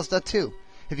Collectibles does that too.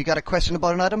 If you got a question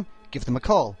about an item, give them a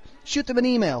call, shoot them an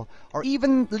email, or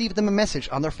even leave them a message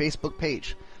on their Facebook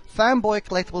page. Fanboy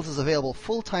Collectibles is available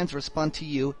full-time to respond to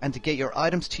you and to get your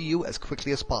items to you as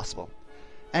quickly as possible.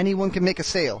 Anyone can make a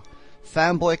sale.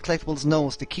 Fanboy Collectibles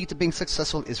knows the key to being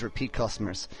successful is repeat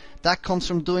customers. That comes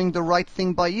from doing the right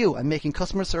thing by you and making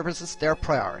customer services their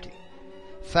priority.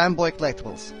 Fanboy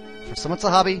Collectibles. For some it's a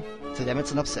hobby, to To them,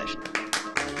 it's an obsession.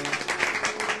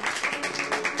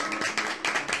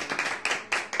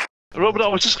 Robert, I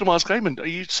was just going to ask Eamon, are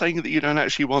you saying that you don't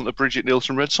actually want a Bridget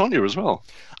Nielsen Red Sonja as well?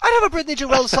 I'd have a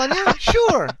Brittany Red Sonja,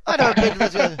 sure. I'd have a Brittany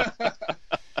Red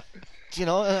you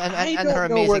know, and her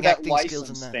amazing acting skills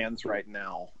in that. Stands right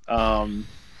now.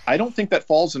 I don't think that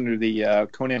falls under the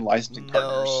Conan licensing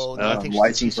partners. No, I think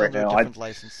license right now. Different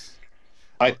license.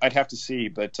 I'd have to see,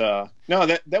 but no,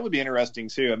 that would be interesting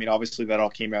too. I mean, obviously that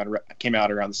all came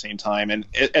out around the same time, and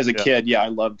as a kid, I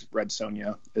loved Red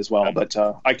Sonja as well. But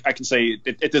I can say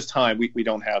at this time we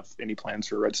don't have any plans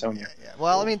for Red Sonja. Yeah.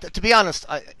 Well, I mean, to be honest,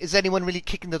 is anyone really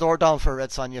kicking the door down for a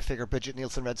Red Sonja figure, Bridget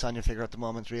Nielsen Red Sonja figure at the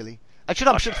moment? Really, I'm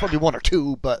sure it's probably one or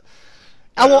two, but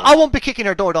I won't be kicking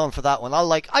her door down for that one.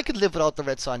 I could live without the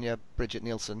Red Sonja Bridget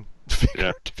Nielsen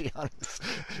figure, to be honest.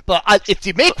 But if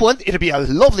you make one, it'll be a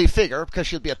lovely figure because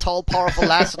she'll be a tall, powerful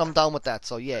lass, and I'm down with that.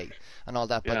 So yay, and all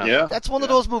that. But that's one of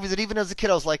those movies that even as a kid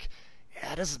I was like,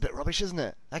 yeah, this is a bit rubbish, isn't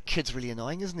it? That kid's really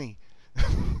annoying, isn't he?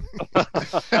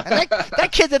 And that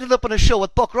kid ended up on a show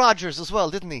with Buck Rogers as well,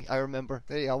 didn't he? I remember.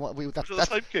 There you go.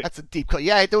 That's a deep cut.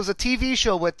 Yeah, there was a TV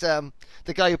show with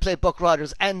the guy who played Buck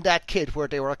Rogers and that kid where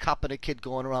they were a cop and a kid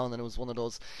going around, and it was one of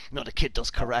those, the kid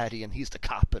does karate and he's the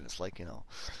cop, and it's like,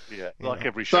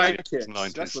 every show in the Sidekicks.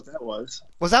 90s. That's what that was.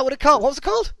 Was that what it called? What was it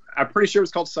called? I'm pretty sure it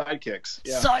was called Sidekicks.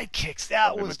 Yeah. Sidekicks.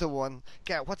 That was the one.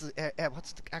 God, what's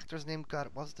the actor's name? God,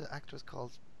 what was the actress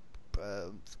called?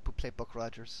 Who played Buck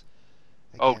Rogers?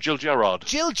 Oh, Jill Gerard.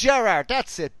 Jill Gerard,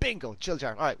 that's it. Bingo, Jill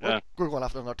Gerard. All right, we're going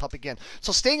off on our topic again.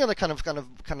 So staying on the kind of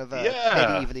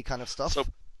medievally kind of stuff. So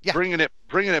bringing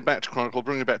it back to Chronicle,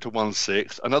 bringing it back to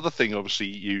 1/6. Another thing, obviously,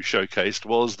 you showcased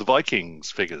was the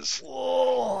Vikings figures.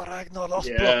 Oh, Ragnar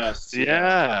Lothbrok. Yes.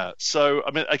 Yeah. So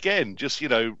I mean, again, just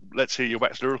let's hear your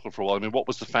wax lyrical for a while. I mean, what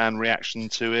was the fan reaction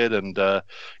to it, and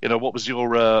what was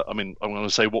your? I mean, I'm going to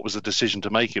say what was the decision to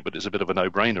make it, but it's a bit of a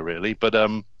no-brainer, really. But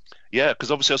yeah,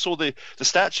 because obviously I saw the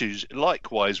statues.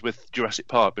 Likewise with Jurassic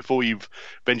Park, before you've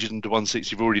ventured into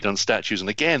 1/6, you've already done statues, and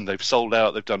again they've sold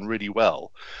out. They've done really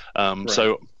well. Right.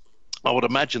 So I would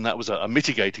imagine that was a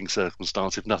mitigating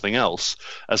circumstance, if nothing else,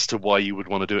 as to why you would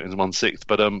want to do it in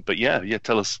 1/6. But yeah,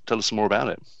 tell us some more about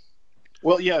it.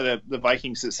 Well, yeah, the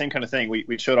Vikings, the same kind of thing.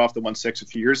 We showed off the 1/6 a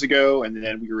few years ago, and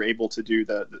then we were able to do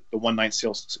the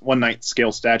 1/9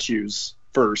 scale statues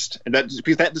first, and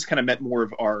because that just kind of meant more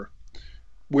of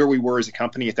where we were as a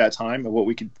company at that time and what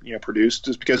we could produce.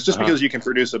 Just because you can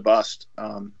produce a bust,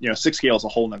 6 scale is a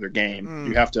whole nother game.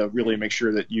 You have to really make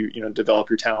sure that you develop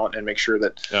your talent and make sure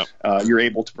that you're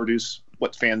able to produce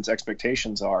what fans'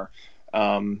 expectations are.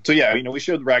 So yeah, we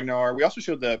showed Ragnar. We also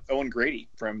showed the Owen Grady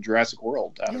from Jurassic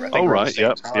World. Oh right, yeah.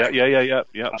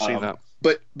 I've seen that.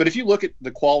 But if you look at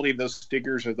the quality of those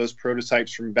figures or those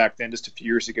prototypes from back then, just a few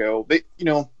years ago,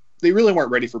 they really weren't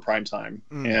ready for prime time.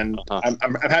 And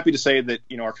I'm happy to say that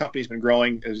our company's been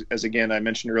growing. As again I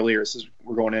mentioned earlier,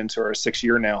 we're going into our 6th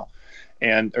year now,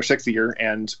 and our 6th year,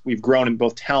 and we've grown in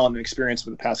both talent and experience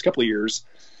over the past couple of years.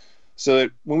 So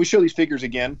that when we show these figures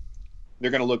again,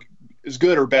 they're going to look as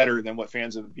good or better than what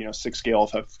fans of 6 scale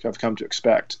have come to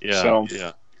expect.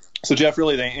 So Jeff,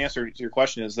 really the answer to your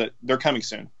question is that they're coming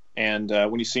soon. And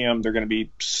when you see them, they're going to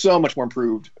be so much more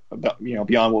improved,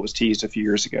 beyond what was teased a few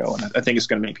years ago. And I think it's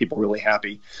going to make people really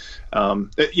happy.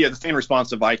 The fan response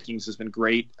to Vikings has been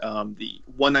great. The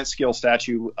 1/9 scale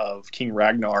statue of King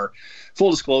Ragnar,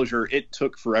 full disclosure, it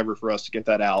took forever for us to get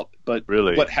that out. But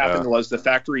really, what happened was the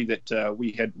factory that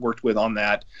we had worked with on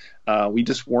that, we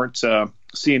just weren't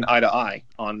seeing eye to eye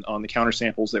on the counter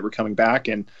samples that were coming back.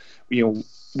 And,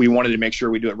 we wanted to make sure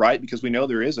we do it right because we know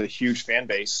there is a huge fan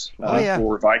base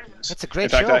for Vikings. That's a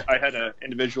great show. In fact, I had an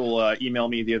individual email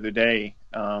me the other day,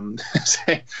 he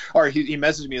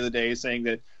messaged me the other day saying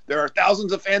that there are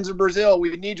thousands of fans in Brazil.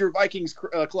 We need your Vikings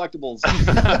collectibles.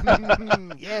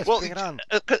 Yes, bring it on.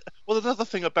 Well, another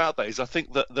thing about that is I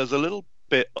think that there's a little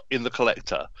bit in the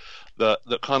collector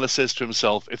that kind of says to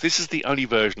himself, if this is the only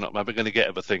version I'm ever going to get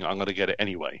of a thing, I'm going to get it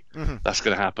anyway. That's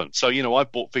going to happen. So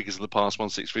I've bought figures in the past,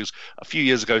 1/6 figures. A few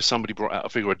years ago somebody brought out a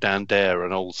figure of Dan Dare,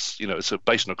 an old it's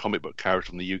based on a comic book character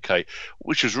from the UK,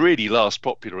 which was really last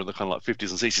popular in the kind of like 50s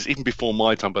and 60s, even before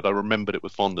my time, but I remembered it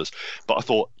with fondness. But I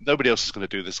thought, nobody else is going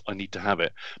to do this, I need to have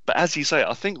it. But as you say,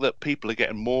 I think that people are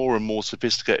getting more and more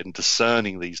sophisticated and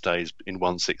discerning these days, in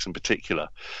 1/6 in particular.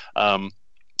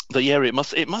 But yeah, it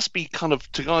must be kind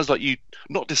of, to guys like you,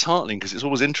 not disheartening, because it's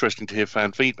always interesting to hear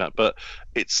fan feedback, but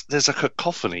there's a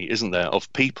cacophony, isn't there,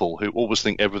 of people who always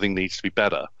think everything needs to be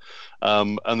better.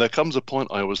 And there comes a point,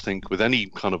 I always think, with any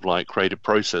kind of like creative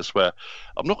process where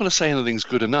I'm not going to say anything's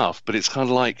good enough, but it's kind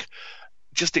of like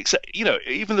just accept,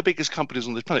 even the biggest companies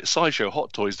on the planet, Sideshow,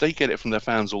 Hot Toys, they get it from their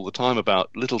fans all the time about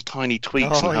little tiny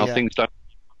tweaks and how yeah. things don't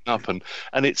up, and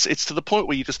it's to the point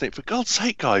where you just think, for God's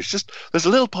sake, guys, just there's a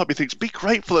little part of me thinks, be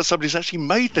grateful that somebody's actually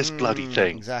made this bloody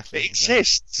thing. Exactly. It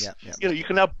exists. Yeah. You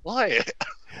can now buy it.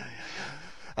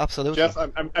 Absolutely. Jeff,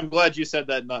 I'm glad you said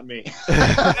that, not me.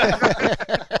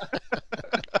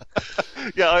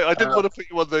 Yeah, I didn't want to put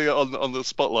you on the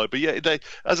spotlight, but yeah,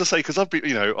 as I say, because I've been,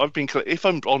 if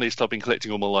I'm honest, I've been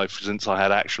collecting all my life since I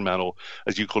had Action Man, or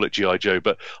as you call it, GI Joe.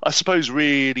 But I suppose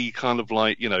really kind of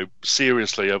like,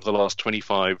 seriously over the last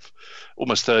 25,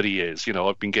 almost 30 years,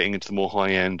 I've been getting into the more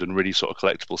high end and really sort of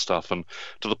collectible stuff, and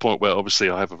to the point where obviously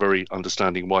I have a very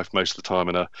understanding wife most of the time,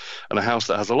 and a house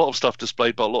that has a lot of stuff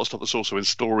displayed, but a lot of stuff that's also in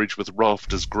storage with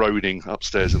rafters groaning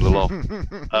upstairs in the loft.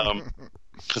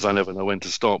 Because I never know when to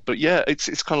stop. But yeah,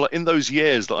 it's kind of like in those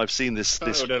years that I've seen this.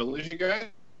 Oh, did I lose you guys?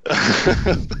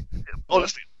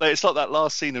 Honestly, it's like that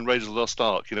last scene in Raiders of the Lost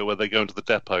Ark, where they go into the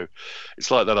depot. It's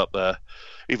like that up there.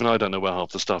 Even I don't know where half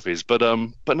the stuff is, but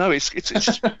no, it's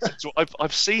just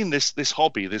I've seen this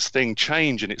hobby, this thing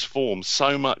change in its form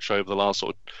so much over the last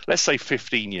sort of, let's say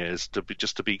 15 years, to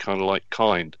be kind of like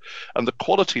kind, and the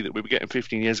quality that we were getting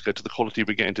 15 years ago to the quality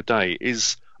we're getting today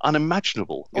is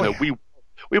unimaginable.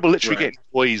 We were literally getting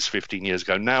toys 15 years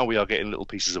ago. Now we are getting little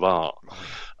pieces of art,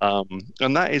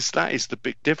 and that is the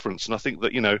big difference. And I think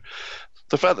that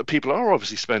the fact that people are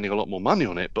obviously spending a lot more money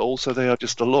on it, but also they are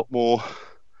just a lot more.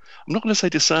 I'm not going to say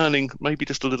discerning, maybe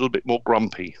just a little bit more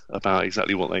grumpy about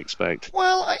exactly what they expect.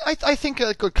 Well, I think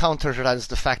a good counter to that is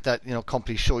the fact that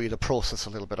companies show you the process a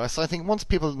little bit. So I think once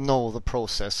people know the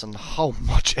process and how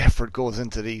much effort goes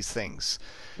into these things.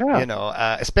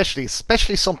 Yeah. Especially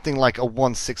something like a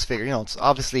 1/6 figure. It's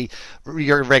obviously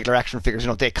your regular action figures.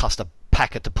 They cost a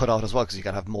packet to put out as well, because you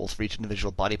got to have molds for each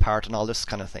individual body part and all this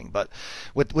kind of thing. But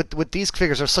with these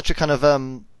figures, there's such a kind of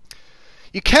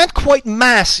you can't quite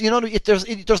mass.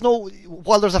 There's no,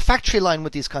 while there's a factory line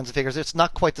with these kinds of figures, it's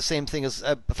not quite the same thing as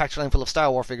a factory line full of Star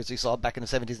Wars figures you saw back in the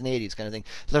 70s and 80s kind of thing.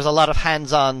 There's a lot of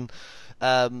hands-on.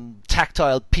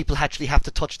 Tactile, people actually have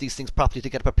to touch these things properly to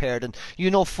get prepared, and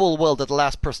full well that the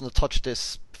last person to touch the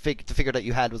figure that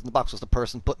you had was in the box was the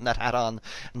person putting that hat on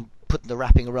and putting the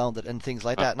wrapping around it and things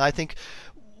like that. And I think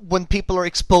when people are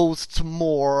exposed to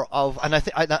more of, and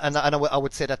I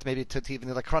would say that maybe to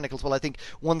even the Chronicles, well, I think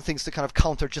one of the things to kind of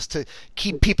counter, just to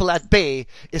keep people at bay,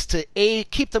 is to A,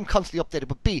 keep them constantly updated,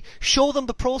 but B, show them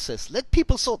the process. Let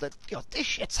people so that this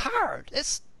shit's hard.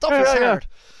 This stuff is hard.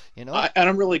 And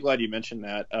I'm really glad you mentioned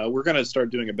that. We're going to start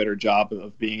doing a better job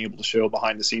of being able to show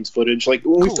behind the scenes footage. Like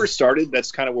when we first started,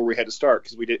 that's kind of where we had to start,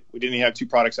 because we didn't even have 2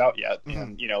 products out yet,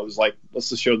 and it was like, let's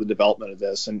just show the development of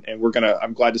this. And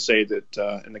I'm glad to say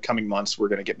that in the coming months we're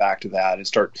going to get back to that and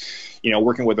start,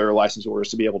 working with our licensors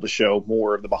to be able to show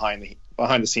more of the behind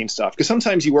the scenes stuff. Because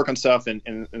sometimes you work on stuff and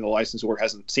the licensor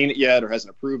hasn't seen it yet or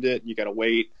hasn't approved it. You got to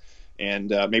wait,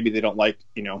 and maybe they don't like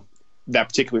that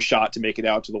particular shot to make it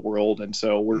out to the world, and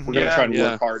so we're going to try to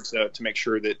work hard to make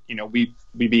sure that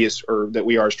that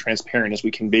we are as transparent as we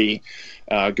can be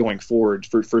going forward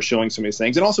for showing some of these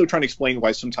things, and also trying to explain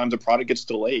why sometimes a product gets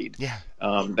delayed.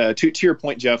 To your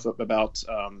point, Jeff, about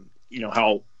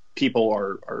how people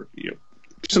are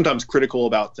sometimes critical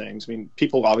about things. I mean,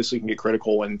 people obviously can get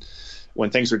critical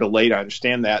when things are delayed. I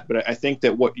understand that, but I think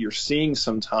that what you're seeing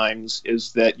sometimes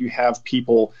is that you have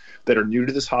people that are new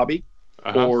to this hobby.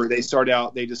 Or they start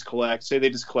out, they just collect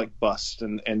busts,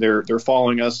 and they're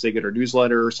following us. They get our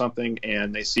newsletter or something,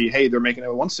 and they see, hey, they're making a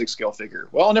 1/6 scale figure.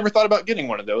 Well, I never thought about getting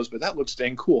one of those, but that looks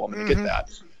dang cool. I'm going to get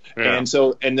that. Yeah. And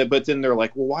so, but then they're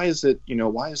like, well, why is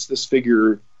this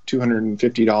figure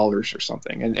 $250 or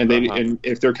something? And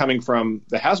if they're coming from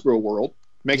the Hasbro world,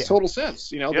 makes total sense.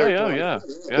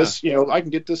 This, I can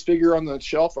get this figure on the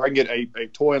shelf, or I can get a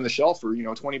toy on the shelf for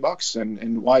 $20,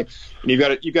 and why? And you've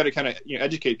got to kind of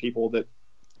educate people that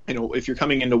if you're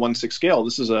coming into 1/6 scale,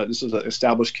 this is an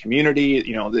established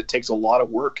community. That takes a lot of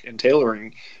work and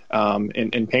tailoring,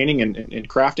 and painting and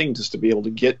crafting just to be able to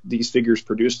get these figures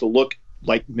produced to look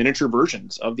like miniature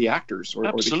versions of the actors or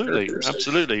the characters.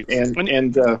 Absolutely.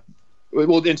 And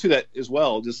to that as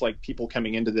well, just like people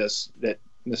coming into this that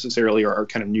necessarily are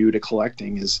kind of new to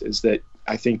collecting, is that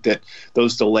I think that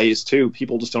those delays too,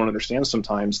 people just don't understand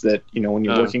sometimes that when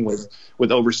you're working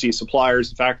with overseas suppliers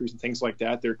and factories and things like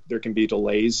that, there can be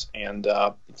delays, and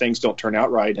things don't turn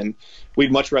out right, and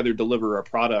we'd much rather deliver a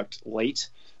product late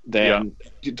than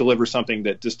deliver something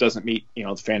that just doesn't meet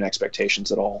the fan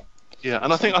expectations at all.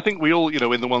 And I think we all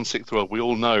in the 1/6 world, we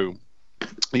all know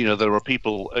there are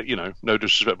people, no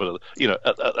disrespect, but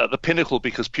at the pinnacle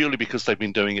purely because they've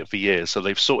been doing it for years. So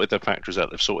they've sorted their factories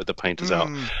out, they've sorted their painters out,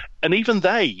 and even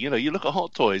they, you look at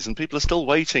Hot Toys, and people are still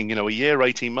waiting, a year,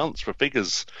 18 months for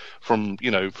figures from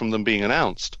them being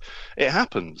announced. It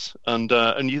happens, and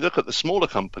you look at the smaller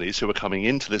companies who are coming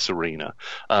into this arena.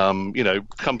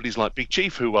 Companies like Big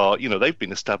Chief, who are, they've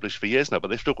been established for years now, but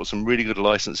they've still got some really good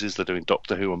licenses. They're doing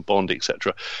Doctor Who and Bond,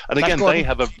 etc. And Flash again, Gordon. they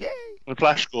have a Yay.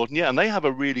 Flash Gordon, and they have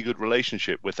a really good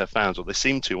relationship with their fans, or they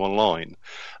seem to online.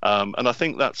 And I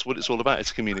think that's what it's all about.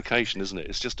 It's communication, isn't it?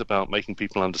 It's just about making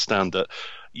people understand that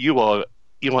you are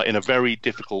in a very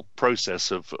difficult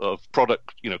process of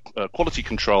product, quality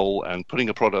control, and putting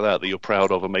a product out that you're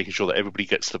proud of, and making sure that everybody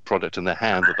gets the product in their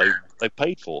hand that they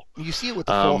paid for. You see it with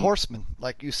the Four Horsemen.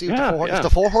 Like, you see with the the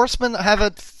Four Horsemen have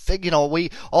a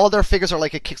all their figures are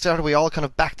like a Kickstarter. We all kind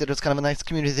of backed it. It's kind of a nice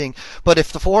community thing. But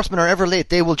if the Four Horsemen are ever late,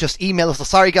 they will just email us,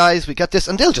 sorry guys, we got this,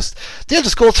 and they'll just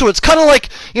go through. It's kind of like,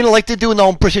 like they do now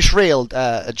on British Rail,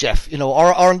 Jeff,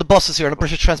 or on the buses here on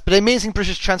the the amazing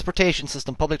British transportation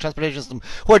system, public transportation system,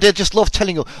 where they just love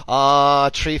telling you, a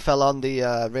tree fell on the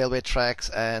railway tracks,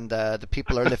 and the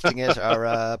people are lifting it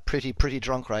are pretty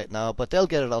drunk right now, but they'll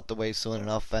get it out the way soon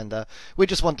enough, and we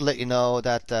just want to let you know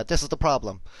that this is the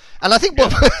problem. And I think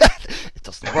it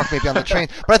doesn't work maybe on the train,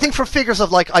 but I think for figures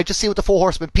of, like, I just see with the Four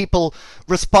Horsemen, people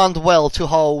respond well to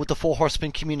how the Four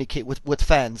Horsemen communicate with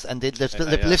fans, and they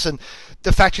listen,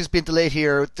 the factory's been delayed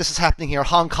here, this is happening here,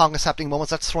 Hong Kong is happening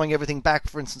moments, that's throwing everything back,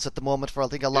 for instance, at the moment, for I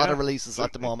think a lot of releases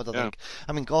at the moment,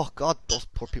 I mean, oh God, those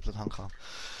poor people in Hong Kong.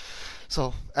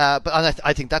 So,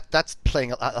 I think that's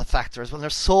playing a factor as well.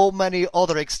 There's so many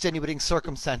other extenuating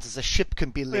circumstances. A ship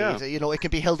can be late. It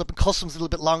can be held up in customs a little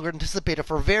bit longer than anticipated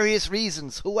for various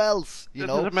reasons. Who else? There's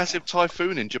a massive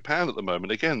typhoon in Japan at the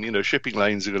moment. Again, shipping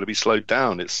lanes are going to be slowed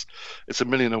down. It's a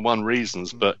million and one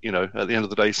reasons. But at the end of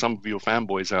the day, some of your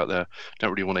fanboys out there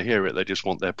don't really want to hear it. They just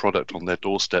want their product on their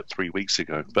doorstep 3 weeks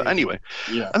ago. But anyway,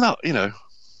 and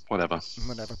whatever.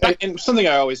 And something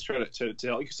I always try to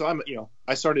tell, so I'm,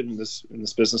 I started in this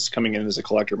business coming in as a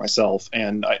collector myself,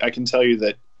 and I can tell you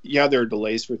that there are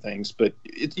delays for things, but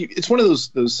it's one of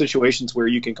those situations where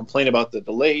you can complain about the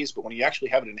delays, but when you actually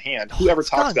have it in hand, whoever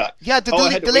talks about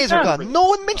the delays are gone. No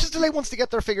one mentions delay once they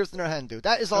get their figures in their hand, dude.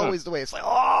 That is always the way. It's like,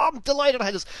 I'm delighted I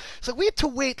had this. So we had to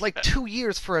wait like 2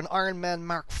 years for an Iron Man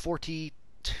Mark 41,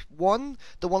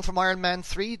 the one from Iron Man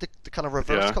 3, the kind of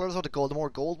reverse colours, or the more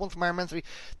gold one from Iron Man 3.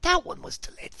 That one was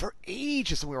delayed for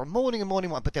ages, and we were moaning,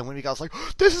 but then when we got, like,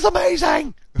 this is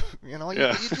amazing, you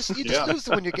just lose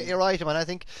it when you get your item. And I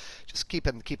think just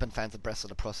keeping fans abreast of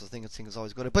the process, I think is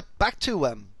always good. But back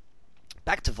to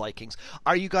Vikings.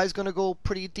 Are you guys going to go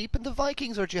pretty deep into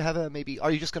Vikings, or do you have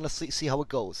are you just going to see how it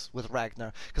goes with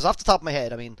Ragnar? Because off the top of my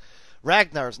head, I mean,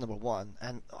 Ragnar is number one,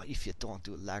 and if you don't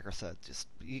do Lagertha,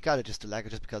 you gotta just do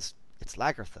Lagertha just because it's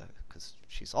Lagertha, because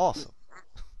she's awesome.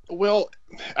 Well,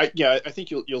 I think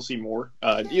you'll see more.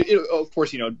 Of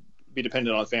course, be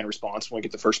dependent on fan response when we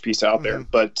get the first piece out there.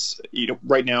 But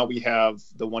right now we have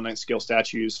the 1/9 scale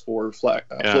statues for Floki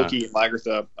and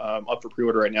Lagertha up for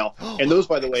pre-order right now, and those,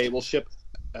 by the way, will ship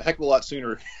a heck of a lot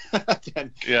sooner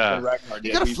than Ragnar did.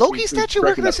 You got a Floki statue?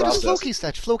 Where can I see this Floki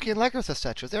statue? Floki and Lagertha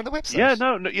statues. They're on the website. They're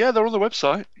on the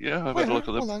website. Yeah, I've had a look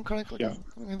at them. Hold on, can I click? Have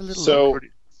a little look.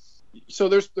 So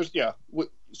there's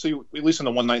so at least on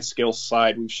the 1/9 scale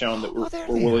side, we've shown that we're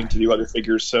willing to do other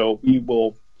figures. So we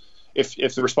will, if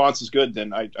the response is good,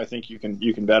 then I think you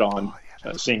can bet on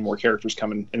seeing more characters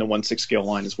coming in the 1/6 scale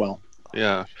line as well.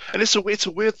 Yeah, and it's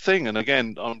a weird thing, and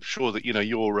again, I'm sure that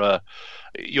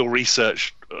your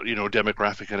research,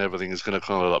 demographic and everything is going to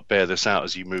kind of like bear this out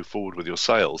as you move forward with your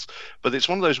sales. But it's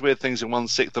one of those weird things in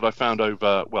 1/6 that I found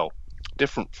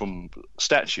different from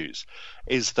statues,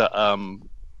 is that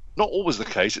not always the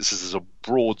case. This is a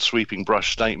broad sweeping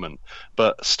brush statement,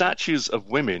 but statues of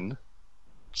women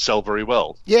sell very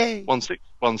well. Yay!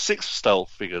 1/6 style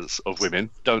figures of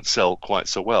women don't sell quite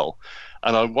so well.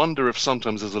 And I wonder if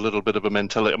sometimes there's a little bit of a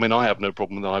mentality. I mean, I have no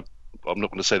problem that I'm not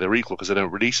going to say they're equal because they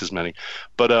don't release as many.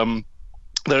 But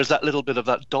there's that little bit of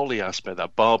that dolly aspect,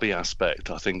 that Barbie aspect,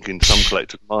 I think, in some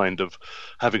collective mind of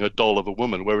having a doll of a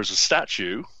woman, whereas a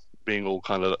statue, being all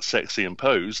kind of sexy and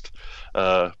posed,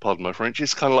 pardon my French,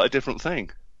 is kind of like a different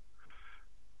thing.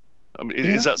 I mean,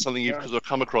 is that something you've sort of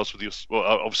come across with your? Well,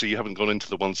 obviously you haven't gone into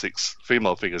the 1/6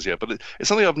 female figures yet, but it's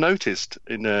something I've noticed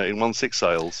in 1/6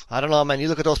 sales. I don't know, man. You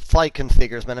look at those Viking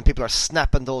figures, man, and people are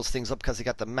snapping those things up because they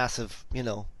got the massive,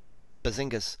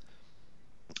 bazingas.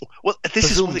 Well, this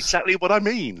is exactly what I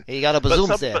mean. You got a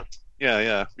bazooms there.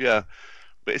 Yeah.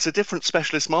 But it's a different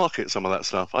specialist market. Some of that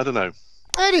stuff, I don't know.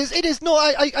 It is. No,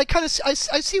 I kind of, I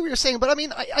see what you're saying, but I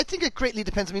mean, I think it greatly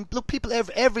depends. I mean, look,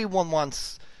 everyone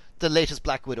wants the latest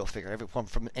Black Widow figure, everyone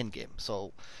from Endgame.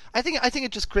 So I think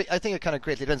it just great. I think it kind of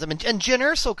greatly depends. I mean, and Jyn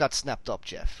Erso got snapped up,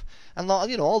 Jeff, and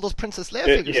all those Princess Leia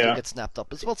figures still get snapped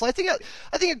up as well. So I think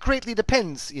it greatly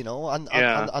depends,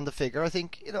 on the figure. I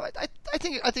think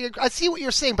I see what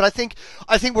you're saying, but I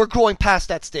think we're growing past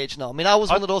that stage now. I mean, I was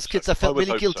one of those kids that felt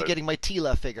really guilty getting my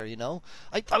Tila figure.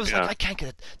 I was like, I can't get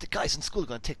it. The guys in school are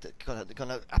going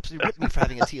to absolutely rip me for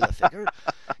having a Tila figure.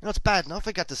 It's bad enough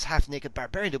I got this half naked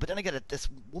barbarian, but then I get this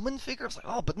woman figure. It's like,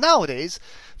 oh, but nowadays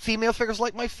female figures are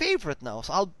like my favorite now.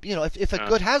 So I'll, if a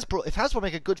good Hasbro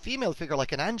make a good female figure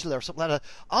like an Angela or something like that,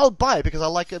 I'll buy it because I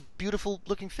like a beautiful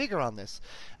looking figure on this.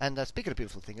 And speaking of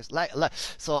beautiful things,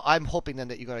 so I'm hoping then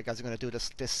that you guys are going to do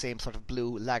this same sort of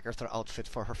blue Lagertha outfit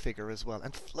for her figure as well,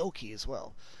 and Floki as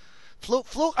well.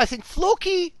 I think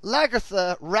Floki,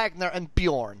 Lagertha, Ragnar, and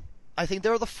Bjorn. I think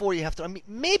they're the four you have to. I mean,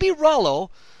 maybe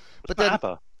Rollo, but then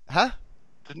ABBA. Huh?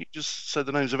 Didn't you just say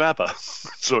the names of ABBA?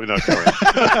 Sorry, no, carry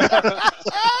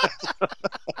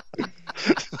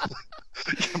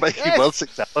You're making well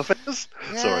 6 ABBA figures?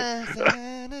 Sorry.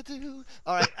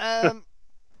 All right.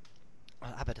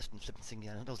 ABBA just been flipping singing.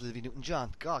 That was Olivia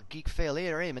Newton-John. God, geek fail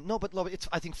here, amen. No, but it's.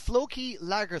 I think Floki,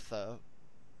 Lagertha,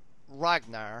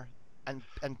 Ragnar, and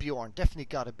Bjorn definitely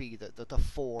got to be the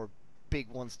four big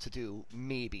ones to do.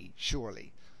 Maybe,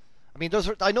 surely. I mean,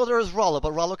 I know there is Rollo,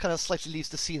 but Rollo kind of slightly leaves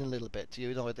the scene a little bit.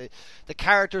 The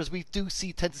characters we tend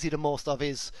to see the most of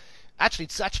is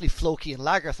it's actually Floki and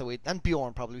Lagertha, and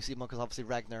Bjorn probably we see more because obviously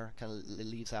Ragnar kind of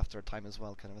leaves after a time as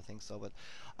well, kind of a thing. So, but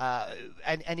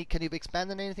can you expand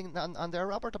on anything on there,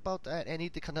 Robert, about any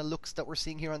of the kind of looks that we're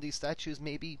seeing here on these statues,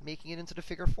 maybe making it into the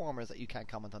figure form, or is that you can't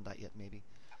comment on that yet? Maybe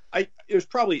there's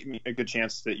probably a good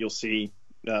chance that you'll see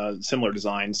similar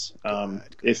designs.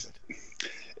 Good.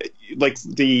 Like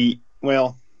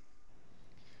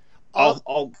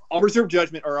I'll reserve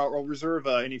judgment, or I'll reserve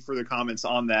any further comments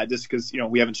on that, just because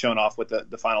we haven't shown off what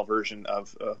the final version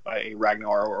of a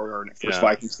Ragnar or a First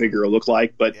Vikings figure will look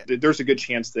like. But there's a good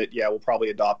chance that we'll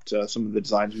probably adopt some of the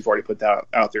designs we've already put out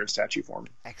there in statue form.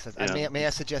 Excellent. And may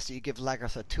I suggest that you give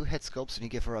Lagertha 2 head sculpts and you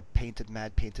give her a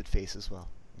mad painted face as well.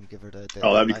 You give her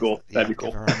that'd be cool. That'd be cool.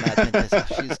 Give her a mad painted face.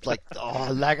 She's like,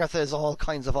 Lagertha is all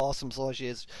kinds of awesome. So she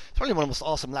is. It's probably one of the most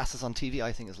awesome lasses on TV.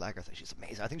 I think is Lagertha. She's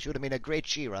amazing. I think she would have made a great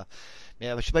She-Ra.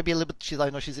 Yeah, but she might be a little bit. I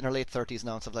know she's in her late 30s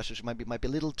now and stuff like that. She might be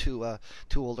a little too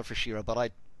older for She-Ra. But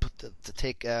I'd put to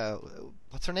take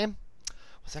what's her name?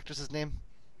 What's the actress's name?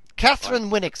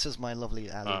 Catherine Winnick is my lovely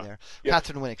ally there. Yeah.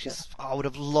 Catherine Winnick. I would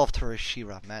have loved her as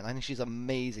She-Ra, man. I think she's an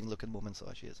amazing looking woman.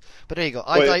 So she is. But there you go.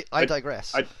 I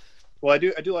digress. Well, I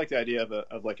do like the idea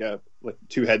of like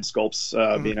 2 head sculpts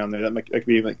being on there. That could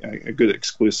be like a good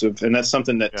exclusive, and that's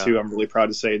something that too I'm really proud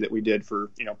to say that we did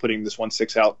for putting this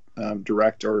 1/6 out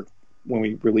direct, or when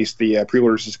we released the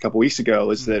pre-orders just a couple weeks ago,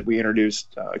 is that we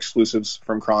introduced exclusives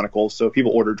from Chronicle. So if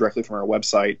people order directly from our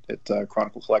website at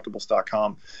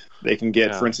chroniclecollectibles.com, they can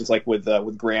get, for instance, like with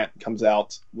Grant comes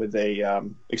out with a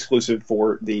exclusive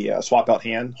for the swap out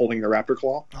hand holding the raptor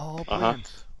claw. Oh,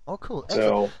 brilliant. Oh, cool.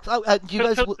 So, do you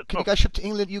guys can you guys ship to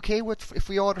England, UK? If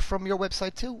we order from your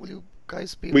website too? Will you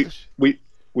guys be able to?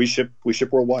 We ship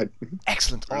worldwide.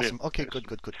 Excellent, awesome. Brilliant. Okay, good.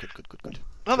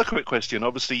 Another quick question.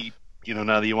 Obviously,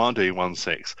 now that you are doing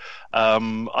 1/6,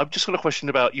 I've just got a question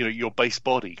about your base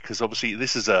body, because obviously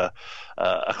this is a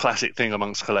classic thing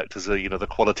amongst collectors. The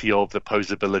quality of, the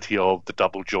posability of, the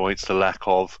double joints, the lack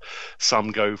of.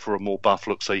 Some go for a more buff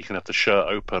look, so you can have the shirt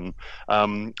open.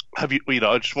 Have you?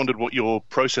 I just wondered what your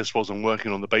process was on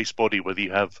working on the base body. Whether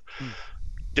you have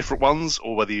different ones,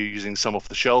 or whether you're using some off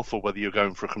the shelf, or whether you're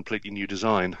going for a completely new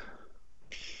design.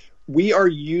 We are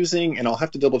using, and I'll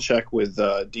have to double check with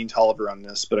Dean Tolliver on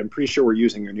this, but I'm pretty sure we're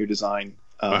using a new design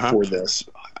for this.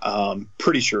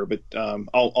 Pretty sure, but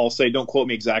I'll say don't quote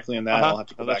me exactly on that. I'll have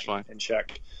to go back and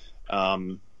check.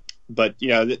 But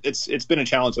it's been a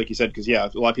challenge, like you said, because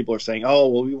a lot of people are saying, oh,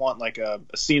 well, we want like a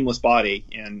seamless body,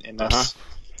 and that's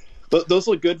those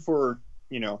look good for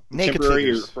temporary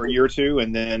or for a year or two,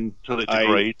 and then it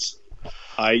degrades.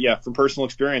 From personal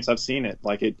experience, I've seen it.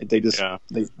 Like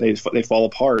they fall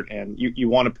apart, and you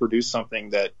want to produce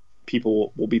something that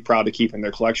people will be proud to keep in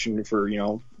their collection for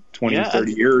 20,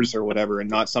 30 years or whatever, and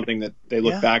not something that they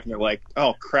look back and they're like,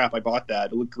 oh crap, I bought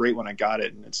that. It looked great when I got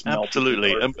it, and it's melted.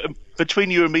 Absolutely.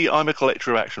 between you and me, I'm a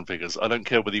collector of action figures. I don't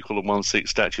care whether you call them 1/6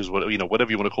 statues, whatever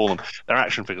whatever you want to call them. They're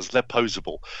action figures. They're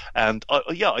posable, and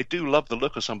I do love the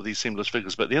look of some of these seamless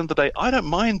figures. But at the end of the day, I don't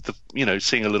mind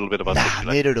seeing a little bit of articulation.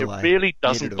 Neither do I. It really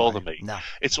doesn't bother me. No.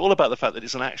 It's all about the fact that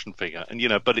it's an action figure, and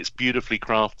but it's beautifully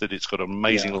crafted. It's got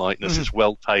amazing lightness. It's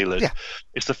well tailored. Yeah.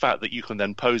 It's the fact that you can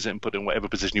then pose it and put it in whatever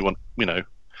position you want.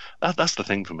 That's the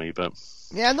thing for me. But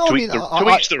yeah, no, to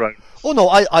each their own. Oh no,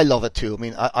 I love it too. I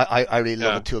mean, I really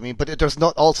love it too. I mean, but there's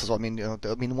not also. I mean,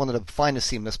 one of the finest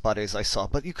seamless bodies I saw,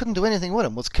 but you couldn't do anything with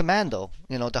him. Was Commando?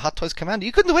 The Hot Toys Commando.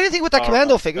 You couldn't do anything with that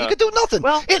Commando figure. You could do nothing.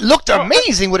 Well, it looked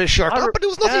amazing with his shirt on, but there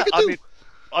was nothing you could do.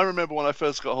 I remember when I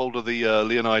first got hold of the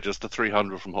Leonidas, the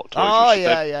 300 from Hot Toys, which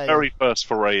was their very first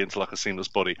foray into like a seamless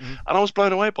body, and I was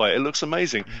blown away by it. It looks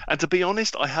amazing, and to be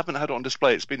honest, I haven't had it on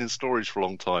display. It's been in storage for a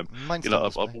long time.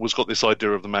 I've always got this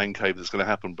idea of the man cave that's going to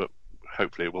happen, but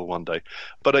hopefully it will one day.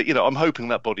 But I'm hoping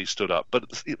that body stood up. But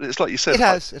it's like you said, it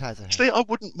has. See, I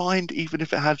wouldn't mind even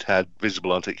if it had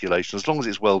visible articulation, as long as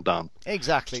it's well done.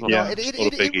 Exactly.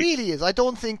 It really is. I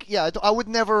don't think. I would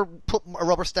never put a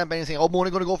rubber stamp on anything. I'm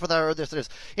only going to go for that or this or this.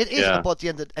 It is about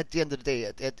at the end of the day.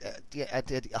 It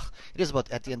is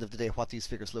about at the end of the day what these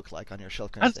figures look like on your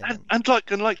shelf.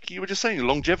 And like you were just saying,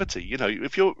 longevity.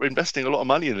 If you're investing a lot of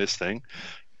money in this thing,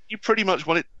 you pretty much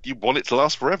want it to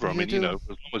last forever. I mean, as long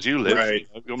as you live, right.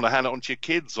 You want to hand it on to your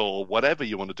kids or whatever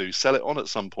you want to do. Sell it on at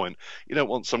some point. You don't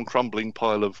want some crumbling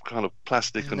pile of kind of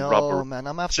plastic and rubber,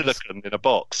 silicon in a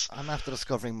box. I'm after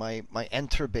discovering my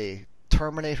Enter Bay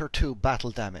Terminator 2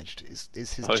 battle damaged. Is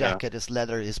his jacket, his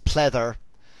leather, his pleather?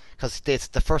 Because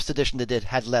the first edition they did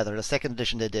had leather. The second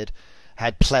edition they did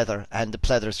had pleather, and the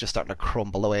pleather is just starting to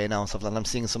crumble away now and stuff. And I'm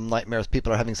seeing some nightmares.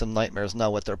 People are having some nightmares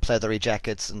now with their pleathery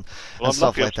jackets and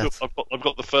stuff like that. I've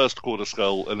got the first quarter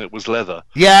skull, and it was leather.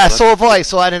 Yeah, so have I.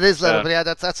 So and it is leather, but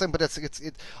that's it. But it's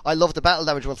I love the battle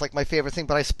damage one. It's like my favorite thing.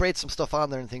 But I sprayed some stuff on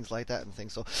there and things like that and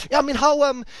things. So yeah, I mean,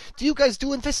 how do you guys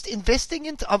do investing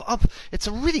into? This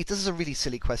is a really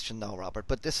silly question now, Robert.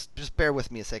 But just bear with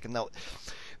me a second now.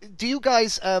 Do you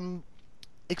guys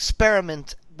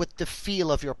experiment with the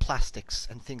feel of your plastics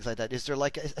and things like that? Is there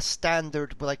like a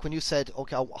standard, like when you said,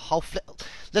 okay,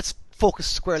 let's focus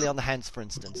squarely on the hands, for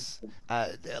instance.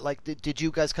 Did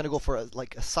you guys kind of go for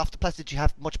a soft plastic? Did you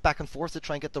have much back and forth to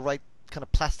try and get the right kind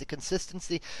of plastic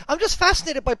consistency? I'm just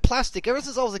fascinated by plastic ever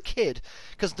since I was a kid,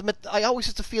 because I always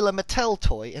used to feel a Mattel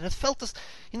toy, and it felt this,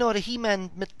 the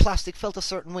He-Man plastic felt a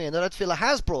certain way, and then I'd feel a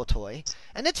Hasbro toy,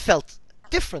 and it felt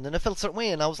different, and it felt a certain way,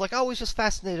 and I was like always just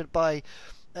fascinated by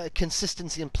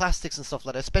consistency in plastics and stuff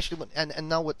like that, especially and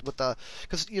now with the,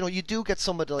 because you do get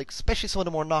some of the, like, especially some of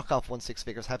the more knockoff 1/6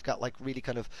 figures have got like really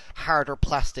kind of harder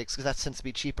plastics because that tends to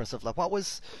be cheaper and stuff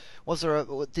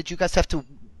like. Did you guys have to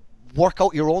work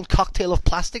out your own cocktail of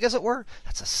plastic, as it were?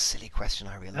 That's a silly question,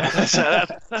 I realize.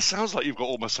 that sounds like you've got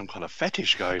almost some kind of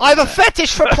fetish going. I have a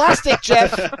fetish for plastic,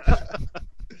 Jeff.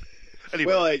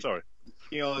 Anyway, sorry.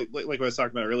 Like I was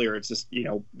talking about earlier, it's just,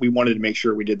 we wanted to make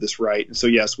sure we did this right. And so,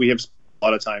 yes, we have a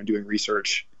lot of time doing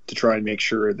research to try and make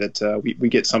sure that we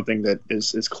get something that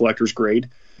is collector's grade,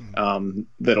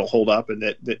 that'll hold up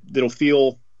and that'll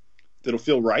feel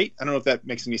right. I don't know if that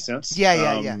makes any sense.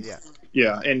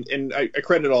 Yeah, and I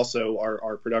credit also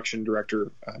our production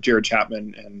director, Jared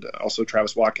Chapman, and also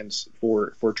Travis Watkins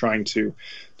for trying to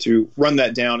run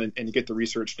that down and get the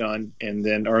research done. And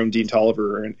then our own Dean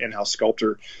Tolliver, in-house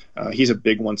sculptor, he's a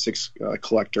big 1/6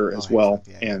 collector as well.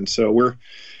 Yeah. And so we're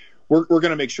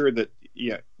going to make sure that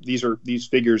these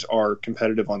figures are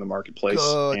competitive on the marketplace,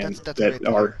 and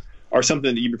that are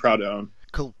something that you'd be proud to own.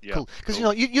 Cool. Because you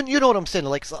know what I'm saying.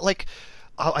 Like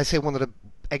I say, one of the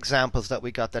examples that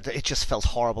we got that it just felt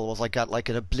horrible was I got like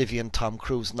an Oblivion Tom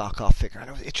Cruise knockoff figure,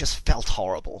 and it just felt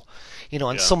horrible,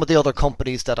 and some of the other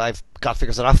companies that I've got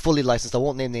figures that I've fully licensed, I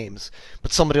won't name names,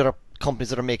 but some of the other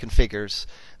companies that are making figures,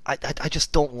 I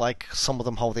just don't like some of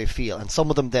them how they feel, and some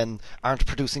of them then aren't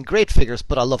producing great figures,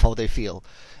 but I love how they feel.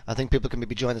 I think people can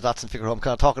maybe join the dots and figure out what I'm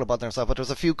kind of talking about there and stuff. But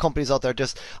there's a few companies out there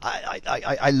just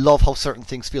I love how certain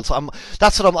things feel. So I'm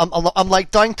like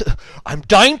dying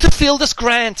to feel this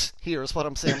Grant here is what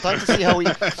I'm saying. I'm dying to see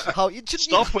how you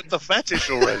stop with the fetish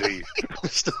already.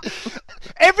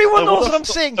 Everyone knows what I'm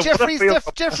saying. Jeffrey's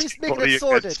making it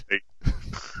sordid.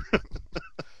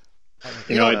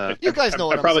 You guys know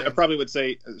what I probably would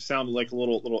say sound like a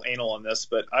little anal on this,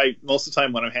 but most of the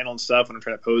time when I'm handling stuff, when I'm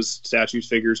trying to pose statues,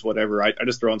 figures, whatever, I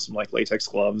just throw on some like latex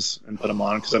gloves and put them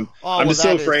on, because I'm just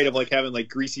so afraid of like having like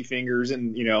greasy fingers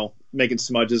and making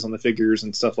smudges on the figures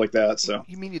and stuff like that. So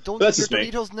you mean you don't eat your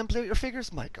Doritos and then play with your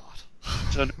figures? My God!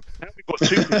 So now we've got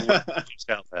two people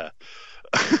out there.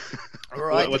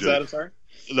 Right. What's that? I'm sorry.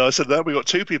 No, I said that we got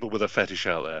two people with a fetish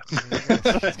out there.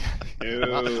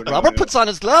 No, Robert no. puts on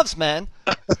his gloves, man.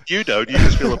 You don't. You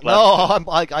just feel a black.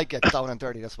 No, I get down and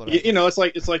dirty. That's what I do. You know, it's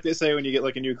like they say when you get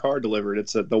like a new car delivered,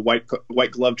 it's the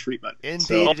white glove treatment. Indeed,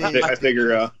 So it is. I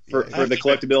figure for the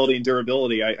collectability and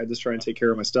durability, I just try and take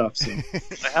care of my stuff. So.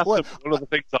 I have to, one of the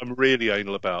things I'm really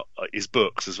anal about is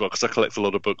books as well, because I collect a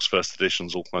lot of books, first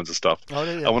editions, all kinds of stuff. Oh,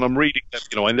 yeah. And when I'm reading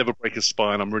them, I never break a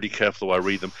spine. I'm really careful the way I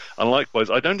read them. And likewise,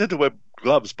 I don't tend to wear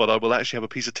gloves, but I will actually have a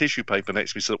piece of tissue paper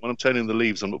next to me so that when I'm turning the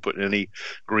leaves, I'm not putting any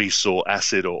grease or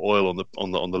acid or oil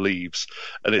on the leaves.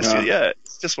 And it's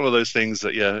it's just one of those things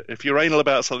that if you're anal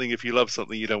about something, if you love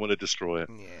something, you don't want to destroy it.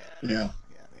 Yeah.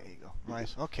 There you go.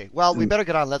 Right. Okay. Well, we better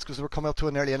get on, let's, because we're coming up to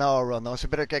nearly an hour run now, so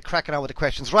we better get cracking on with the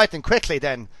questions. Right then, quickly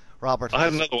then, Robert. I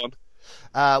have another one.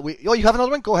 You have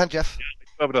another one? Go ahead, Jeff. Yeah,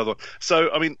 I have another one.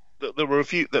 So, I mean, there were a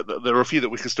few that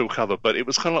we could still cover, but it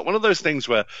was kind of like one of those things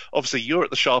where obviously you're at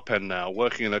the sharp end now,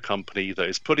 working in a company that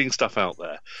is putting stuff out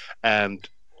there, and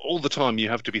all the time you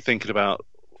have to be thinking about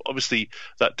obviously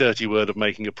that dirty word of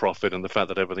making a profit and the fact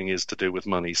that everything is to do with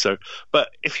money. So, but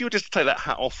if you were just to take that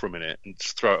hat off for a minute and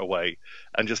just throw it away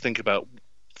and just think about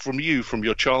from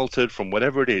your childhood, from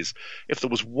whatever it is, if there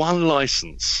was one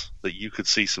license that you could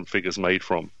see some figures made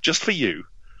from, just for you,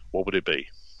 what would it be?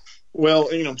 Well,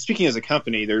 speaking as a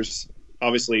company, there's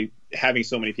obviously having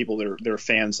so many people that are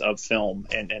fans of film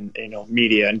and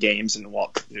media and games, and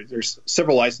there's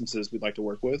several licenses we'd like to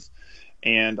work with,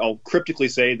 and I'll cryptically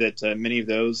say that many of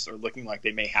those are looking like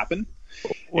they may happen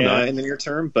in the near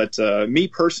term. But me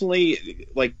personally,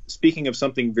 like, speaking of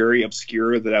something very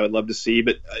obscure that I would love to see,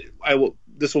 but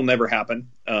this will never happen.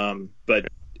 But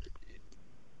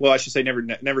well, I should say never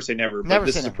say never. But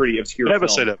this is a pretty obscure Never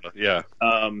film. say never, yeah.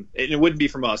 It wouldn't be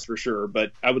from us for sure,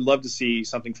 but I would love to see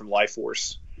something from Life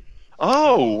Force.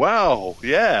 Oh, wow,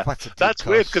 yeah. That's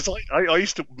weird, because I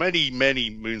used to,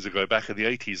 many moons ago, back in the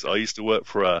 80s, I used to work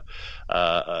for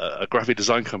a graphic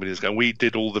design company, and we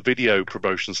did all the video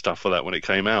promotion stuff for that when it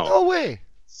came out. No way.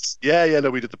 Yeah,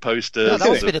 we did the posters. Yeah, that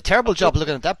must have been a terrible job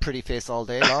looking at that pretty face all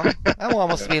day long. That one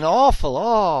must have been awful.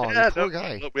 Oh, yeah, poor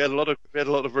guy. Look, we had a lot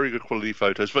of very good quality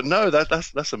photos. But no,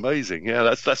 that's amazing.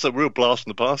 Yeah, that's a real blast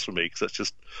from the past for me, because that's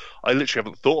just, I literally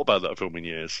haven't thought about that film in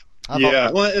years.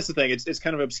 Well, that's the thing. It's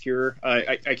kind of obscure.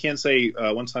 I can say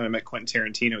one time I met Quentin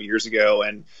Tarantino years ago,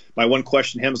 and my one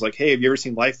question to him was like, "Hey, have you ever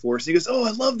seen Life Force?" And he goes, "Oh,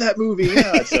 I love that movie."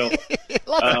 Yeah, so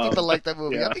lots of people like that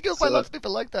movie. Yeah, I think lots of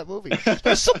people like that movie.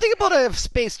 There's something about a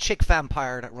space chick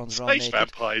vampire that runs around naked. Space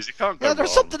vampires, you can't go wrong.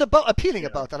 There's something appealing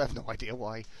about that. I have no idea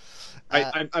why.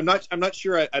 I'm not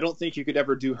sure. I don't think you could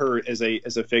ever do her as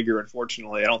a figure.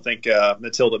 Unfortunately, I don't think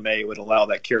Matilda May would allow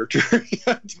that character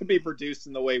to be produced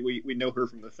in the way we know her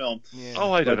from the film. Yeah.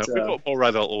 Oh, I don't know. We've got more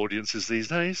adult audiences these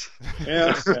days.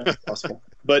 Yeah, possible.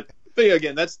 But yeah,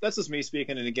 again, that's just me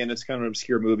speaking. And again, it's kind of an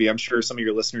obscure movie. I'm sure some of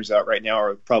your listeners out right now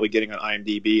are probably getting on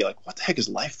IMDb like, "What the heck is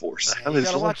Life Force?" You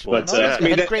gotta watch it. But I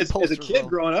mean, as a kid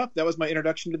growing up, that was my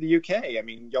introduction to the UK. I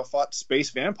mean, y'all fought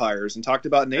space vampires and talked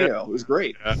about NATO. Yeah. It was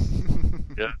great.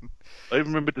 Yeah. I even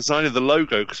remember designing the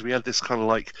logo, because we had this kind of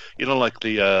like, like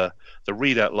the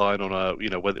readout line on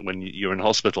when you're in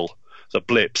hospital, the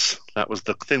blips. That was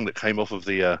the thing that came off of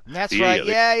the. That's the right.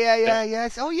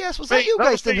 Yes. Oh yes, was that you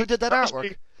guys then who did that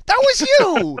artwork? That was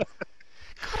you.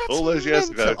 God, all those years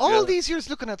ago. All these years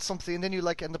looking at something, and then you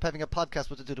end up having a podcast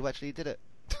with the dude who actually did it.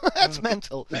 That's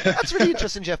mental. That's really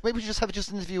interesting, Jeff. Maybe we should just have an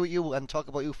interview with you and talk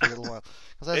about you for a little while.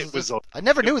 I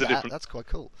never knew that. That's quite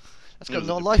cool. That's got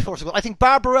no Life Force. I think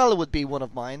Barbarella would be one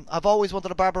of mine. I've always wanted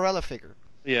a Barbarella figure.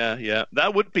 Yeah.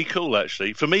 That would be cool,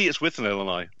 actually. For me, it's Withnell and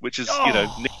I, which is,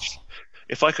 niche.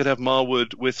 If I could have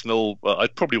Marwood, Withnell,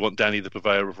 I'd probably want Danny the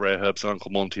Purveyor of Rare Herbs and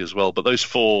Uncle Monty as well. But those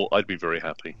four, I'd be very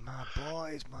happy. My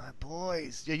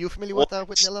boys. Are you familiar with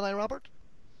Withnell and I, Robert?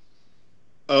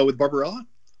 With Barbarella?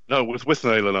 No, with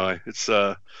Withnell and I. It's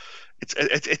I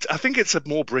think it's a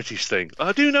more British thing.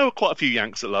 I do know quite a few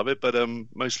Yanks that love it, but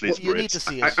mostly it's Brits. You need to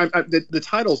see it. The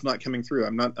title's not coming through.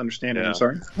 I'm not understanding. I'm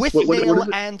sorry.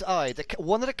 Withnell and I.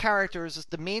 One of the characters,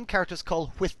 the main character, is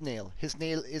called Withnell. His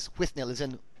name is Withnell, is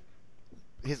in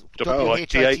his Withithnal.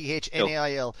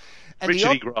 And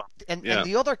Richard E. Grant. And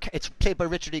the other, it's played by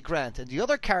Richard E. Grant, and the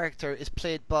other character is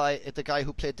played by the guy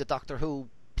who played the Doctor Who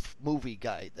movie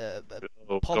guy,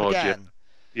 Paul McGann.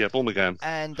 Yeah, Paul McGann.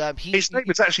 And his name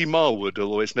is actually Marwood,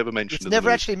 although it's never mentioned. It's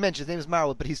never actually mentioned. His name is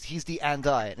Marwood, but he's the and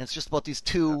I, and it's just about these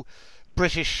two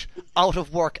British out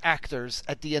of work actors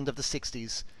at the end of the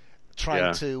 '60s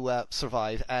trying to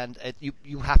survive, and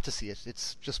you have to see it.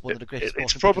 It's just one of the greatest.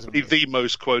 It's probably the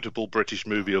most quotable British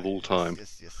movie of all time.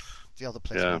 Yes. The other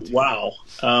place. Wow.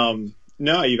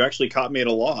 No, you've actually caught me at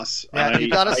a loss. Yeah, you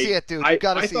gotta see it, dude. You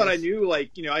gotta I see thought it. I knew, like,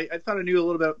 I thought I knew a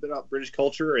little bit about British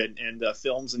culture and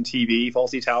films and TV,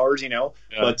 Fawlty Towers, Yeah.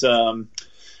 But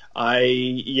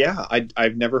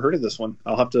I've never heard of this one.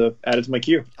 I'll have to add it to my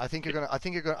queue. I think you're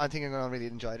gonna really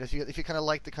enjoy it. If you kind of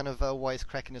like the kind of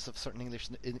wisecrackiness of certain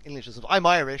Englishisms. I'm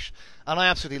Irish, and I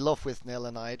absolutely love with Nell,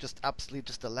 and I just absolutely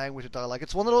just the language of dialogue.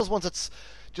 It's one of those ones that's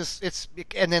just it's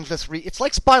an endless. It's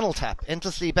like Spinal Tap,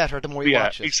 endlessly better the more you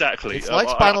watch it. Exactly. It's like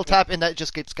Spinal Tap in that it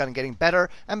just keeps kind of getting better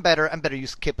and better and better. You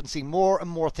keep and see more and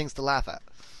more things to laugh at.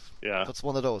 Yeah. That's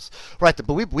one of those. Right,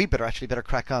 but we better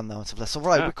crack on now. So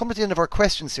right, we're coming to the end of our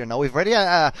questions here now. We've already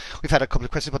we've had a couple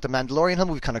of questions about the Mandalorian film.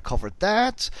 We've kind of covered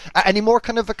that. Any more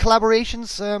kind of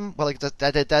collaborations? Well, like that's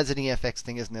an EFX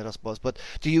thing, isn't it? I suppose. But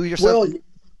do you yourself? Well,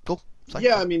 Go. Sorry.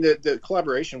 yeah, I mean the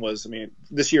collaboration was,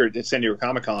 this year at San Diego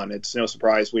Comic-Con, it's no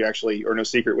surprise we actually, or no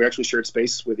secret, we actually shared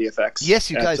space with EFX. Yes,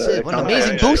 you guys did. What an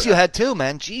amazing booth you had too,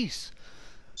 man. Jeez.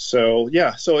 So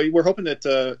we're hoping that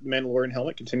the Mandalorian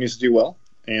helmet continues to do well.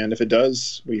 And if it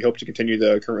does, we hope to continue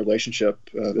the current relationship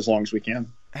as long as we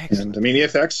can. Excellent. And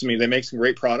EFX, they make some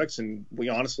great products, and we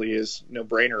honestly is no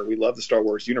brainer. We love the Star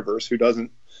Wars universe. Who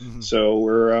doesn't? Mm-hmm. So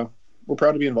we're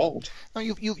proud to be involved. Now,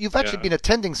 you've actually been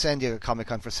attending San Diego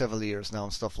Comic-Con for several years now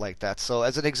and stuff like that. So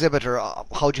as an exhibitor,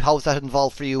 how's that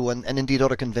involved for you, and indeed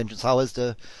other conventions? How has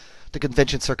the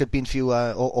convention circuit been for you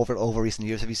over recent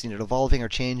years? Have you seen it evolving or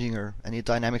changing, or any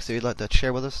dynamics that you'd like to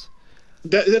share with us?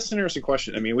 That's an interesting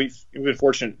question. We've been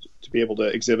fortunate to be able to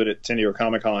exhibit at San Diego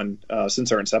Comic-Con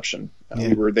since our inception.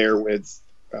 We were there with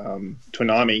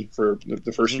Toonami for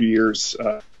the first few years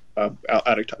out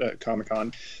at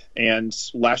Comic-Con, and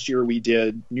last year we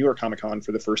did New York Comic-Con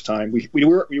for the first time. We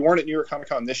weren't at New York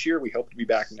Comic-Con this year. We hope to be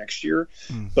back next year,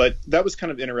 but that was kind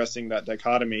of interesting, that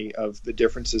dichotomy of the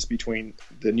differences between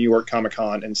the New York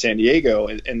Comic-Con and San Diego,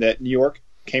 and that New York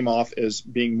came off as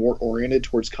being more oriented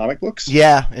towards comic books.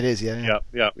 Yeah, it is. Yeah.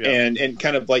 And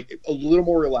kind of like a little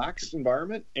more relaxed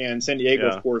environment. And San Diego,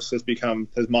 of course, has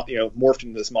morphed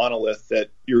into this monolith that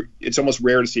it's almost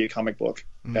rare to see a comic book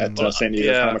at San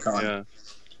Diego Comic-Con. Yeah.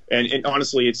 And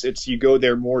honestly, it's you go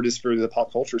there more just for the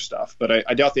pop culture stuff. But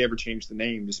I doubt they ever change the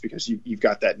name, just because you've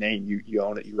got that name, you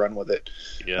own it, you run with it.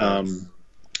 Yeah.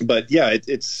 But yeah,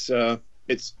 it's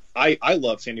I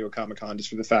love San Diego Comic-Con just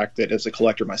for the fact that as a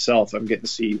collector myself, I'm getting to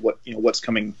see what's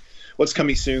coming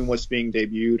soon, what's being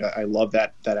debuted. I love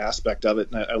that aspect of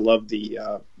it, and I love the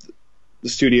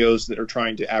studios that are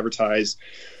trying to advertise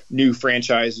new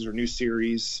franchises or new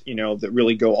series, that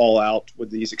really go all out with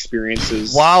these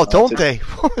experiences. Wow, don't they?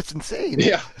 It's insane.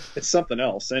 Yeah, it's something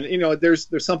else, and there's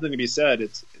something to be said.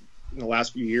 It's in the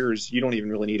last few years, you don't even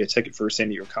really need a ticket for San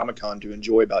Diego Comic-Con to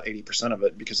enjoy about 80% of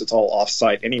it, because it's all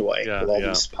off-site anyway, with all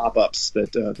these pop-ups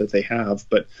that they have.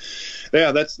 But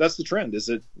yeah, that's the trend, is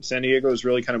that San Diego has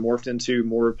really kind of morphed into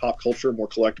more pop culture, more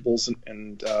collectibles,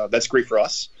 and that's great for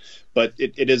us. But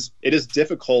it is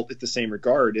difficult at the same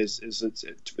regard as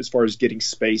far as getting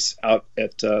space out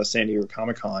at San Diego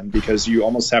Comic-Con, because you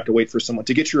almost have to wait for someone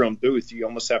to get your own booth. You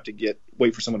almost have to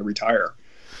wait for someone to retire.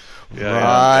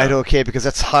 Okay, because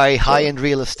that's high end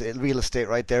real estate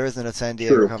right there, isn't it, at San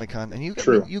Diego Comic-Con? And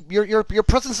your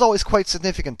presence is always quite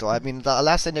significant, though. The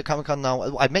last San Diego Comic-Con,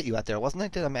 now I met you out there,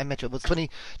 wasn't I? I met you. Was it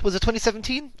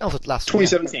 2017? No, was it last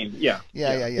 2017? Yeah.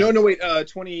 No, wait.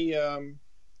 20.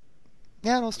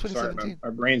 Yeah, no, it was 2017. Sorry, my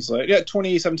brain's like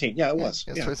 2017. Yeah, it was.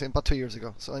 Yeah, about 2 years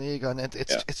ago. So there you go. And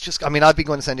it's just, I've been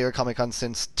going to San Diego Comic-Con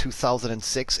since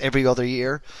 2006, every other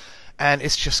year. And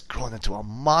it's just grown into a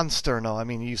monster now.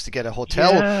 You used to get a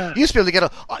hotel. Yeah. You used to be able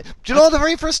to get do you know my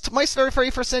very first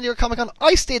San Diego Comic-Con?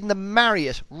 I stayed in the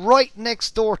Marriott right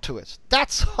next door to it.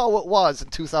 That's how it was in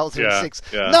 2006.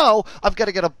 Yeah. Now I've got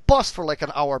to get a bus for like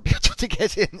an hour to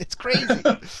get in. It's crazy.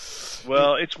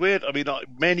 Well, it's weird.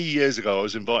 Many years ago, I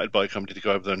was invited by a company to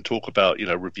go over there and talk about,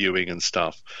 reviewing and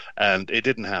stuff, and it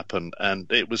didn't happen.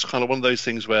 And it was kind of one of those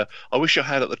things where I wish I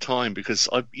had at the time, because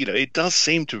it does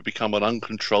seem to have become an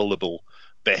uncontrollable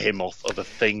behemoth of a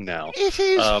thing now. It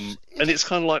is. And it's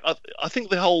kind of like, I think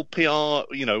the whole PR,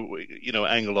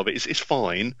 angle of it is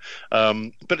fine.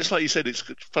 But it's like you said, it's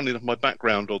funny enough, my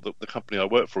background, or the company I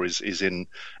work for is in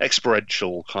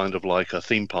experiential, kind of like a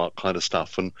theme park kind of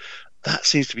stuff, and that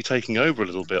seems to be taking over a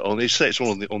little bit. It's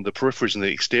all on the peripheries and the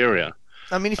exterior.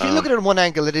 If you look at it from one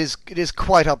angle, it is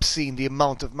quite obscene, the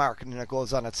amount of marketing that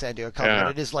goes on at San Diego Comic-Con.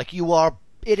 It is like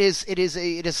it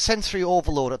is sensory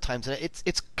overload at times, and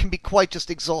it can be quite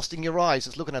just exhausting your eyes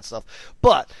just looking at stuff.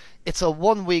 But it's a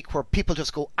 1 week where people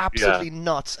just go absolutely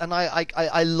nuts, and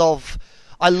I love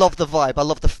I love the vibe. I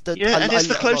love the Yeah, and it's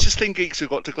the closest thing geeks have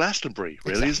got to Glastonbury,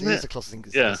 really, isn't it? It is the closest thing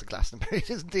to Glastonbury. It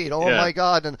is indeed. Oh Yeah. my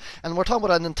God! And we're talking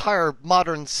about an entire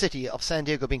modern city of San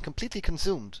Diego being completely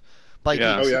consumed by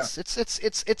Yeah. geeks. Oh,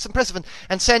 yeah. It's impressive,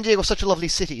 and San Diego's such a lovely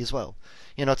city as well.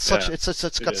 You know, it's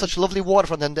got such lovely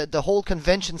waterfront, and the whole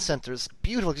convention center is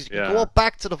beautiful because you can go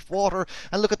back to the water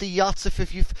and look at the yachts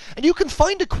if you and you can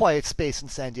find a quiet space in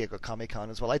San Diego Comic Con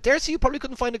as well. I dare say you probably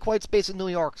couldn't find a quiet space in New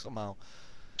York somehow.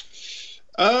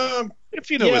 If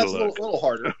you know where to it's look. a little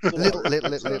harder.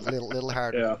 Little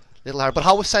harder. Yeah. Little hard. But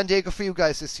how was San Diego for you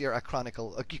guys this year at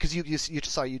Chronicle? Because you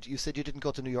said you didn't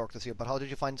go to New York this year, but how did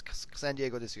you find San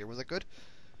Diego this year? Was it good?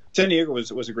 San Diego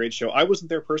was a great show. I wasn't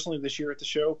there personally this year at the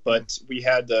show, but we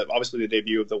had obviously the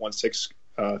debut of the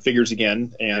 1/6 figures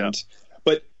again, and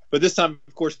but this time,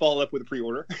 of course, followed up with a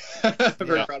pre-order. I'm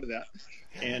very proud of that.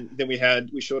 And then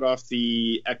we showed off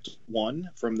the Act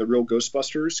 1 from the Real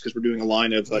Ghostbusters because we're doing a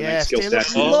line of night scale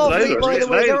statues. Lovely, by the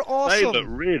way, they're awesome. They look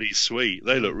really sweet.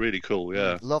 They look really cool.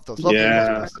 Yeah, love those. Love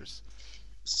Ghostbusters.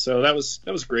 So that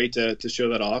was great to show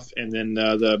that off, and then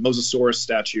the Mosasaurus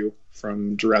statue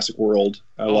from Jurassic World.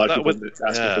 A lot of people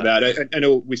asking for that. I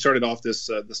know we started off this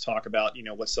talk about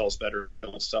what sells better,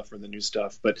 old stuff or the new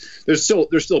stuff, but there's still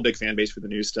a big fan base for the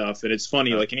new stuff, and it's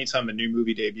funny. Like anytime a new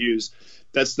movie debuts,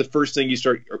 that's the first thing you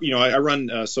start. I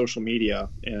run social media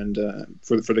and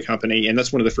for the company, and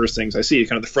that's one of the first things I see,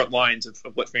 kind of the front lines of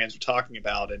what fans are talking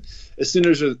about. And as soon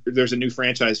as there's a new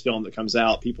franchise film that comes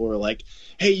out, people are like,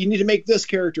 "Hey, you need to make this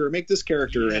character or make this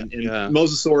character." And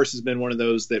Mosasaurus has been one of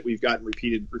those that we've gotten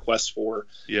repeated requests for.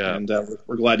 Yeah, and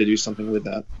we're glad to do something with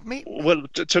that. Well,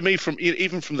 to me,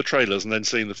 even from the trailers and then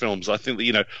seeing the films, I think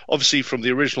that obviously from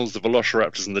the originals, the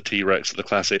Velociraptors and the T-Rex are the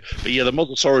classic, but the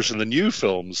Mosasaurus in the new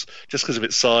films, just because of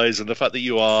its size and the fact that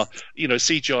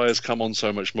CGI has come on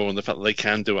so much more, and the fact that they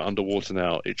can do it underwater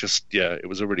now, it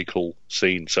was a really cool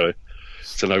scene. So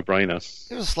it's a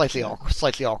no-brainer. It was slightly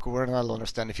awkward, and I'll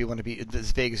understand if you want to be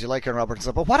as vague as you like, Aaron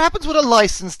Robertson. But what happens with a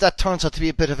license that turns out to be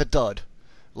a bit of a dud,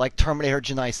 like Terminator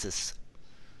Genisys?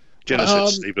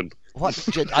 Genesis, even. What?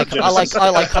 I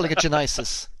like calling it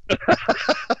Genisys.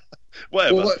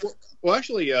 Whatever. Well,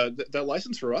 actually, that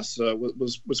license for us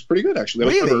was pretty good. Actually,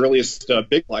 that was one of our earliest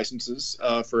big licenses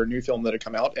for a new film that had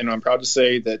come out, and I'm proud to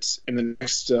say that in the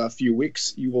next few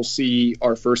weeks, you will see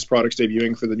our first products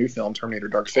debuting for the new film, Terminator: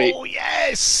 Dark Fate. Oh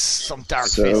yes, some Dark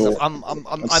Fate stuff.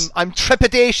 I'm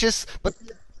trepidatious, but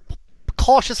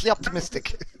cautiously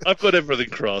optimistic. I've got everything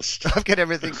crossed. But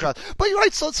you're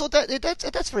right. So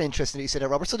that's very interesting that you said that,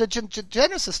 Robert. So the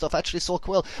Genesis stuff actually sold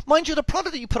well. Mind you, the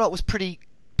product that you put out was pretty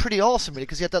awesome, really,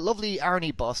 because you had that lovely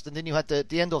Arnie bust, and then you had the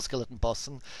endoskeleton bust,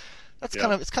 and that's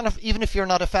kind of even if you're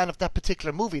not a fan of that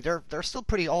particular movie, they're still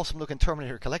pretty awesome looking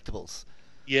Terminator collectibles.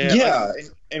 Yeah,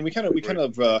 and we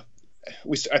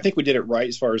I think we did it right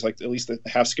as far as like at least the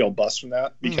half scale bust from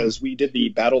that, because we did the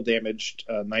battle damaged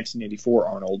 1984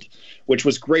 Arnold, which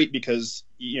was great because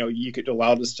you could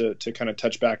allow us to kind of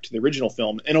touch back to the original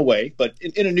film in a way, but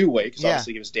in a new way, because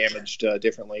obviously it was damaged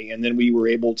differently, and then we were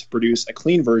able to produce a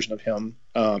clean version of him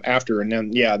after, and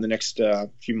then in the next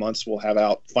few months we'll have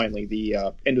out finally the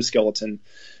endoskeleton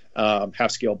half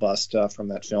scale bust from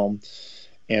that film.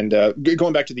 And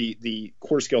going back to the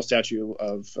quarter scale statue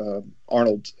of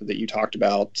Arnold that you talked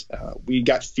about, we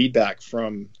got feedback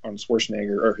from Arnold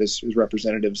Schwarzenegger or his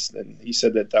representatives, and he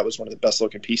said that was one of the best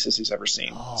looking pieces he's ever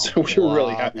seen. So we were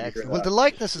really happy to hear that. Well, the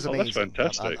likeness is amazing.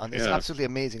 That's fantastic. It's absolutely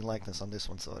amazing likeness on this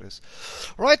one, so it is.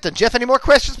 Right then, Jeff, any more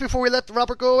questions before we let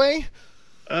Robert go away?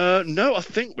 No, I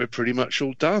think we're pretty much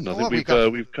all done. I think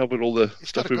we've covered all the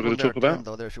stuff we were going to talk about.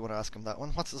 Though, there, if you want to ask him that one,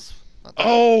 what's his?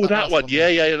 That one.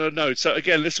 Yeah. No. So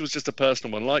again, this was just a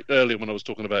personal one. Like earlier when I was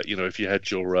talking about, if you had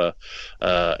your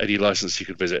any license you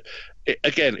could visit.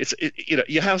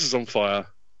 Your house is on fire.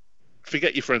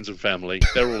 Forget your friends and family.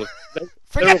 They're all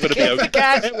going to be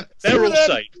okay. They're all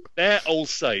safe. They're all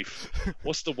safe.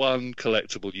 What's the one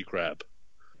collectible you grab?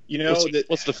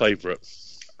 What's the favorite?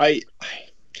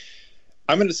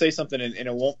 I'm going to say something, and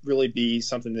it won't really be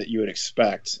something that you would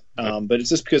expect, but it's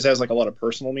just because it has like a lot of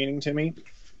personal meaning to me.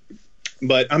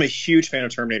 But I'm a huge fan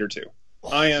of Terminator 2.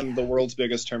 I am the world's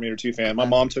biggest Terminator 2 fan. My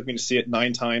mom took me to see it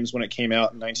 9 times when it came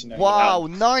out in 1999. Wow,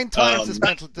 9 times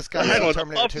this guy hang on,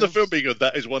 Terminator 2. After the film being good,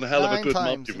 that is one hell of a good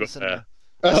mom you've got there.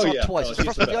 I saw it twice. The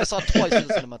first movie I saw twice in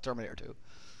the cinema, Terminator 2.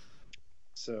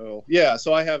 So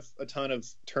I have a ton of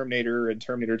Terminator and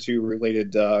Terminator 2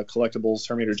 related collectibles,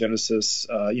 Terminator Genesis.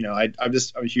 I'm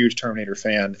a huge Terminator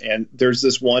fan, and there's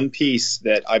this one piece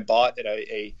that I bought at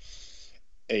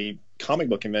a comic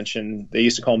book convention. They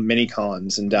used to call them mini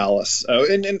cons in Dallas.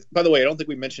 And by the way, I don't think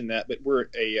we mentioned that, but we're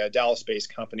a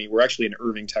Dallas-based company. We're actually in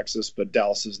Irving, Texas, but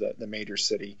Dallas is the major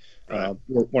city. Right.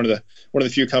 We're one of the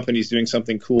few companies doing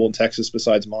something cool in Texas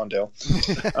besides Mondo.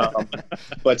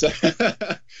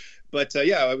 But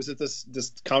yeah, I was at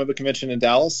this comic book convention in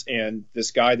Dallas, and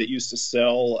this guy that used to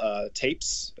sell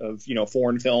tapes of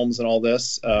foreign films and all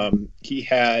this, he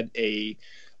had a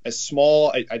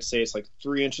small, I'd say it's like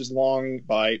 3 inches long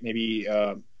by maybe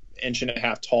inch and a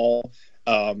half tall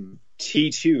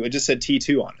T2. It just said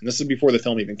T2 on it. And this is before the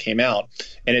film even came out.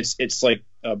 And it's like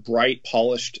a bright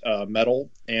polished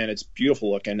metal, and it's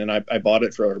beautiful looking. And I bought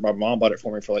it my mom bought it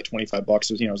for me for like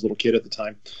 $25. I was a little kid at the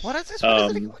time. What is this?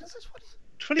 What is this?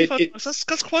 25 bucks.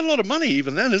 That's quite a lot of money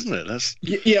even then, isn't it?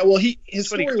 Yeah, well, his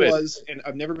story quid. was, and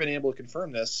I've never been able to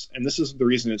confirm this, and this is the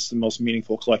reason it's the most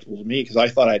meaningful collectible to me, because I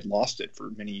thought I'd lost it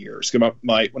for many years. When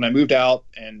I moved out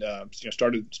and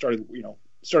started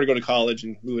going to college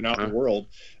and moving out in the world,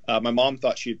 my mom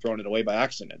thought she had thrown it away by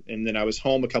accident. And then I was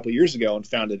home a couple of years ago and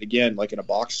found it again, like in a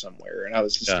box somewhere. And I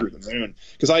was just through the moon,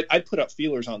 because I'd put up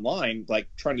feelers online, like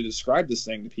trying to describe this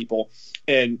thing to people.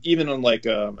 And even on I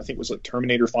think it was like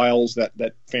Terminator Files,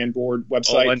 that fan board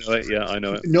website. Oh, I know it. Yeah, I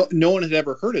know it. No one had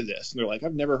ever heard of this. And they're like,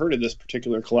 I've never heard of this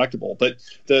particular collectible. But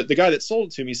the guy that sold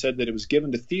it to me said that it was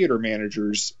given to theater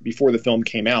managers before the film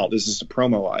came out. This is a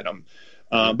promo item.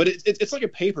 But it's like a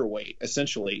paperweight,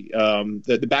 essentially.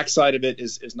 The backside of it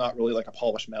is not really like a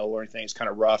polished metal or anything. It's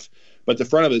kind of rough. But the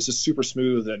front of it is just super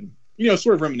smooth and,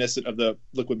 sort of reminiscent of the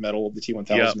liquid metal of the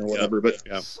T1000 or whatever. But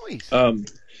Sweet.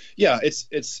 yeah,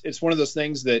 it's one of those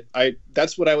things that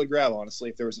that's what I would grab, honestly,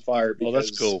 if there was a fire. Well,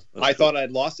 that's cool. I thought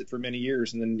I'd lost it for many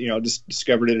years, and then, just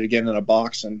discovered it again in a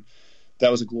box, and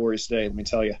that was a glorious day, let me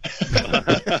tell you.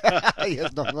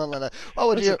 Yes, nothing like that.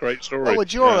 That's a great story. What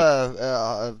would your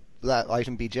that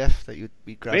item be, Jeff, that you'd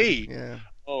be grabbing? Me? Yeah.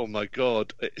 Oh my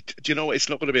God! Do you know what? It's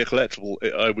not going to be a collectible.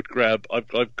 I would grab.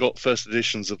 I've got first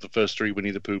editions of the first 3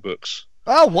 Winnie the Pooh books.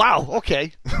 Oh wow!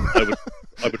 Okay. I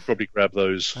would probably grab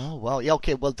those. Oh well, yeah.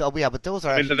 Okay, well, yeah, but those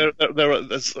are.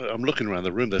 I'm looking around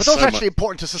the room. But those are actually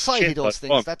important to society. Those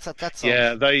things. That's.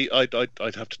 Yeah,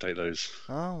 I'd have to take those.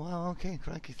 Oh well, okay.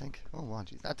 Crikey, think. Oh wow,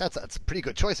 geez. That's a pretty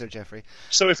good choice there, Jeffrey.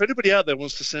 So if anybody out there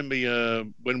wants to send me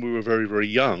when we were very very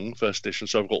young first edition,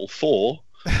 so I've got all 4.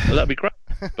 Well, that'd be great.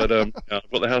 But I've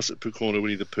got the House at Pooh Corner,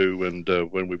 Winnie the Pooh, and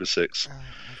when we were 6.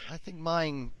 I think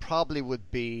mine probably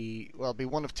would be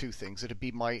one of 2 things. It'd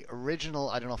be my original.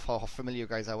 I don't know how familiar you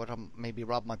guys are with them. Maybe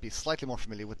Rob might be slightly more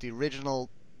familiar with the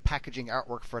original packaging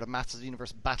artwork for the Masters of the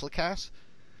Universe Battle Cat.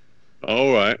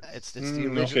 All right. It's the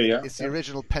original. Okay, yeah. It's the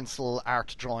original pencil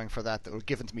art drawing for that was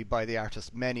given to me by the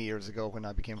artist many years ago when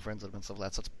I became friends with him and stuff like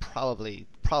that. So it's probably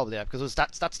that, because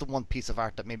that's the one piece of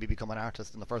art that made me become an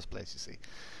artist in the first place. You see,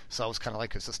 so I was kind of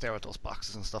like, used to stare at those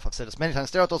boxes and stuff. I've said this many times.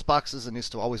 Stare at those boxes and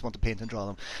used to always want to paint and draw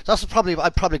them. So that's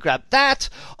I'd probably grab that,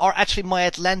 or actually my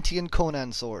Atlantean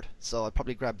Conan sword. So I'd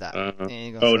probably grab that.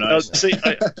 Oh, nice. See,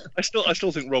 I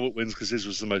still think Robert wins because his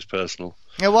was the most personal.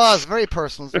 It was very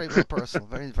personal. It's very very personal.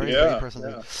 Very very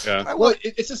personal. Yeah. Well,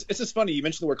 it's just funny. You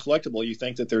mentioned the word collectible. You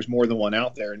think that there's more than one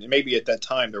out there, and maybe at that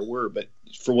time there were, but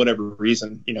for whatever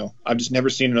reason, I've just never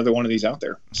seen another one of these out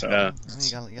there. So you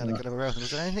gotta get over.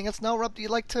 Is there anything else now, Rob? Do you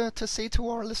like to say to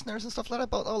our listeners and stuff like that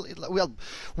about?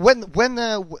 When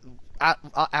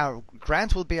our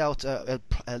grant will be out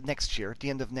next year, the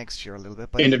end of next year, a little bit.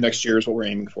 End of next year is what we're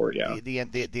aiming for. Yeah. The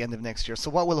end of next year. So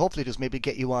what we'll hopefully do is maybe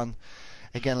get you on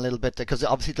again a little bit, because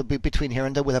obviously it'll be between here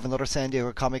and there. We'll have another San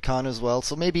Diego Comic Con as well,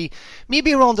 so maybe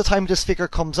around the time this figure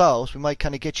comes out, we might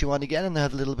kind of get you on again and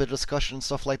have a little bit of discussion and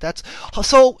stuff like that.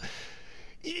 So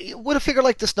with a figure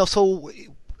like this now, so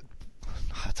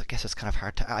I guess it's kind of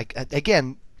hard to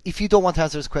again, if you don't want to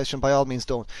answer this question, by all means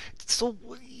don't. So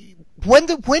when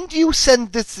do you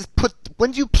send this?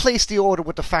 When do you place the order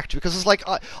with the factory? Because it's like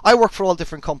I work for all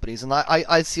different companies, and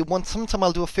I see sometime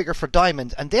I'll do a figure for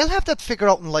Diamond, and they'll have that figure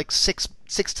out in like six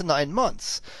to 9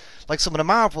 months. Like some of the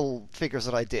Marvel figures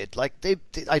that I did, like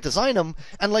I design them,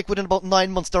 and like within about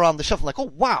 9 months they're on the shelf. I'm like,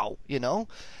 oh wow,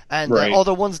 And right.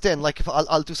 Other ones then, like if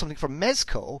I'll do something for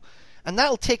Mezco, and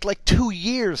that'll take like 2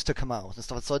 years to come out and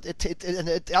stuff. So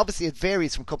it obviously it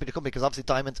varies from company to company, because obviously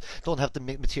Diamonds don't have the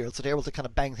material, so they're able to kind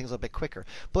of bang things a bit quicker.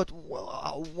 But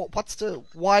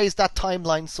why is that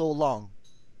timeline so long?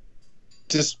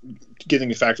 Just getting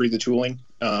the factory the tooling,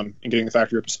 and getting the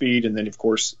factory up to speed, and then of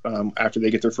course after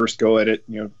they get their first go at it,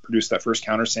 produce that first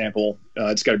counter sample.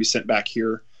 It's got to be sent back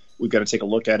here. We've got to take a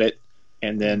look at it.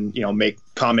 and then make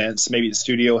comments. Maybe the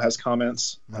studio has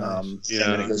comments, and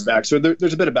then it goes back. So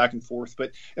there's a bit of back and forth.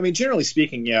 But I mean, generally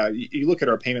speaking, you look at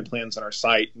our payment plans on our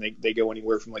site, and they go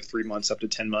anywhere from like 3 months up to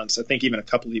 10 months. I think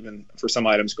even for some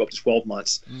items go up to 12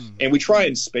 months. And we try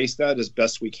and space that as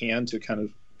best we can to kind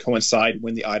of coincide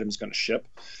when the item's going to ship.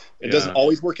 It doesn't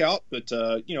always work out, but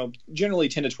generally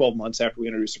 10 to 12 months after we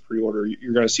introduce a pre-order,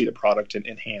 you're going to see the product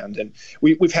in hand. And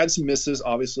we've had some misses,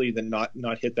 obviously, than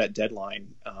not hit that deadline.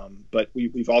 But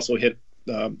we've also hit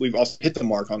the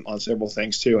mark on several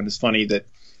things too. And it's funny that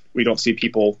we don't see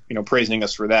people praising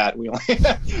us for that. We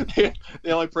only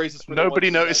they only praise us for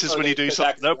nobody notices when you do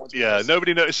something.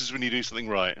 Nobody notices when you do something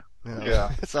right.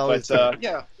 Yeah. It's always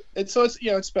And so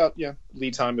it's about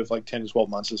lead time of like 10 to 12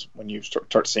 months is when you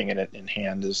start seeing it in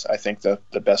hand is I think the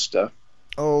best.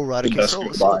 Oh right, okay.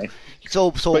 Best buy.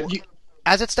 So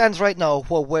as it stands right now,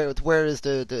 where is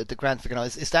the grand figure now?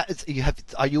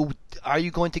 Are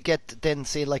you going to get then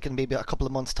say like in maybe a couple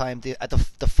of months' time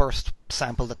the first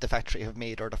sample that the factory have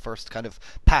made or the first kind of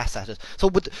pass at it? So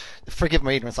forgive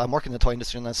my ignorance, I'm working in the toy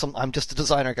industry and I'm just a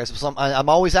designer, guys. So I'm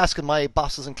always asking my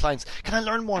bosses and clients, can I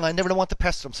learn more? And I never want to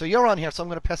pester them. So you're on here, so I'm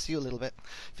going to pester you a little bit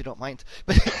if you don't mind.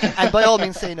 But and by all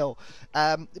means say no.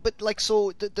 But like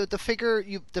so the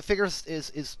figures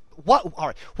is what? All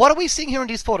right, what are we seeing here in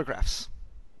these photographs?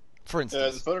 For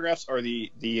instance, the photographs are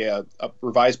the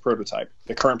revised prototype,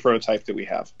 the current prototype that we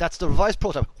have. That's the revised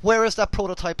prototype. Where is that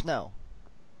prototype now?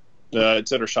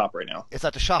 It's at our shop right now. It's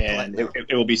at the shop and right now.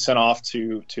 It will be sent off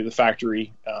to the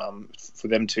factory for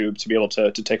them to be able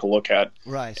to take a look at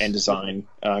and design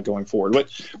going forward. But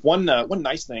one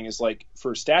nice thing is like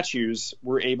for statues,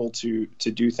 we're able to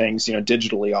do things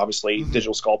digitally, obviously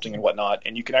digital sculpting and whatnot,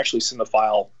 and you can actually send the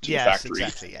file to the factory.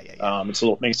 Exactly. Yeah.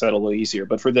 It makes that a little easier.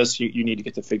 But for this, you need to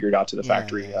get the figured out to the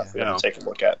factory for them to take a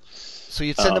look at. So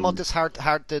you'd send them out this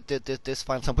this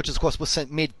final sample, which of course was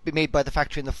made by the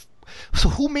factory in the. So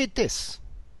who made this?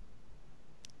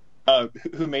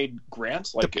 Who made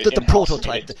Grant? Like the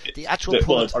prototype, the actual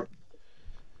prototype.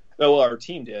 Our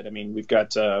team did. I mean, we've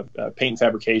got paint and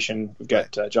fabrication. We've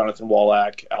got Jonathan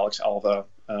Wallach, Alex Alva,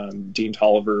 Dean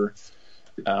Tolliver,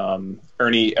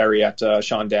 Ernie Arietta,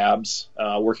 Sean Dabbs,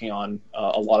 working on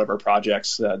a lot of our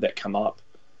projects that come up.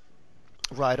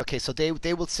 Right. Okay. So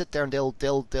they will sit there and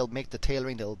they'll make the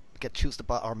tailoring. They'll choose the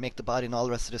or make the body and all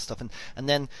the rest of this stuff, and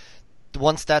then.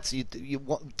 Once that's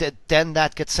then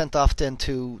that gets sent off then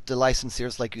to the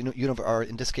licensors like or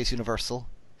in this case Universal.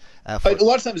 A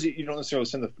lot of times you don't necessarily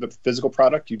send the physical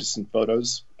product; you just send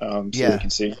photos so we can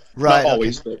see. Right, not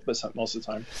always, but most of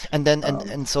the time. And then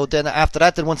and so then after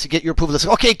that, then once you get your approval, it's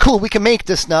like, okay, cool, we can make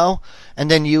this now. And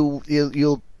then you'll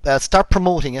start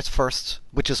promoting it first,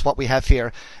 which is what we have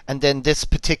here. And then this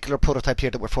particular prototype here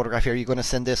that we're photographing here, you're going to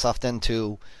send this off then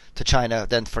to China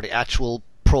then for the actual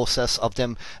process of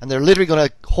them, and they're literally going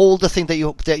to hold the thing that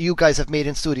you guys have made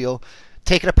in studio,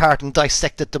 take it apart and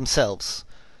dissect it themselves,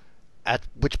 at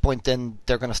which point then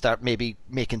they're going to start maybe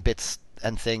making bits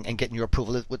and getting your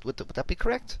approval. Would that be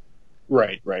correct?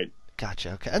 Right.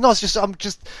 Gotcha. Okay. No, I'm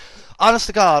just honest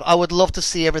to God, I would love to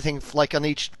see everything like on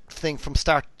each thing from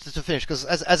start to finish. Because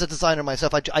as a designer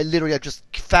myself, I literally am just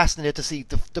fascinated to see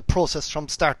the process from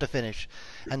start to finish,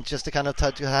 and just to kind of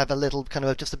to have a little kind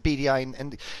of just a beady eye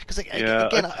and because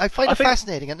again I find it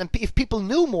fascinating. And if people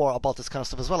knew more about this kind of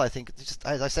stuff as well, I think just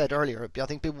as I said earlier, I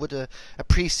think people would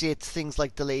appreciate things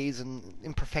like delays and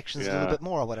imperfections a little bit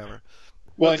more or whatever.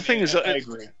 Well, the thing is, I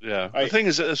agree. Yeah, the thing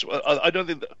is, I don't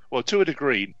think that. Well, to a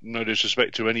degree, no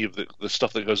disrespect to any of the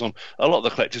stuff that goes on, a lot of the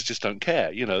collectors just don't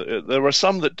care. There are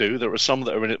some that do. There are some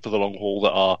that are in it for the long haul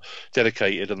that are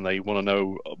dedicated and they want to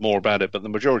know more about it. But the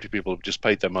majority of people have just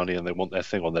paid their money and they want their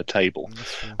thing on their table.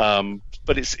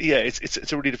 But it's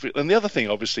a really different. And the other thing,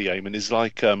 obviously, Eamon, is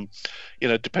like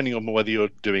depending on whether you're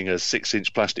doing a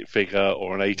 6-inch plastic figure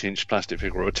or an 8-inch plastic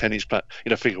figure or a 10-inch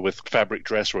figure with fabric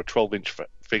dress or a 12-inch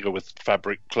figure with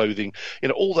fabric clothing,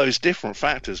 all those different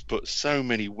factors put so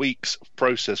many weeks of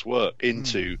process work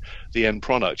into the end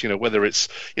product. Whether it's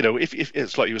if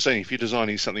it's like you were saying, if you're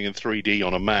designing something in 3D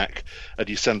on a Mac and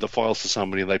you send the files to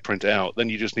somebody and they print it out, then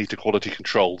you just need to quality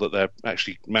control that they're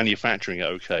actually manufacturing it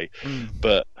okay.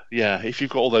 But yeah, if you've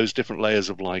got all those different layers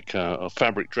of like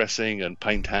fabric dressing and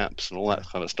paint apps and all that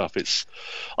kind of stuff,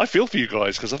 I feel for you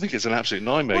guys because I think it's an absolute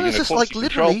nightmare. Well, it's just like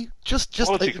literally just in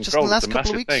the last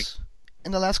couple of weeks.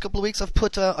 In the last couple of weeks, I've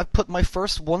put my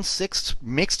first 1/6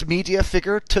 mixed media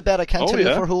figure to bed. I can't tell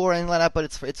you for who or anything like that, but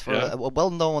it's for a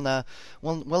well-known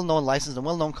licensed and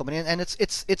well-known company, and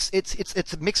it's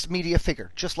a mixed media figure,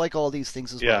 just like all these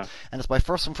things as well. And it's my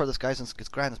first one for this, guys, and it's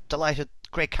grand. Delighted,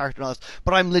 great character and all this,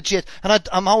 but I'm legit, and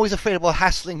I'm always afraid about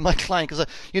hassling my client, because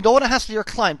you don't want to hassle your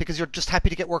client because you're just happy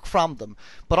to get work from them.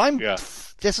 But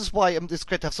this is why it's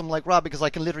great to have someone like Rob, because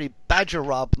I can literally badger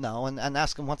Rob now and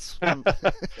ask him what's. And,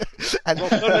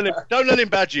 don't let him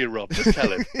badger you, Rob. Just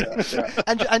tell him.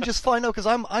 and just find out, because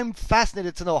I'm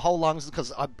fascinated to know how long,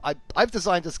 because I've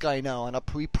designed this guy now, and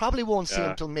we probably won't see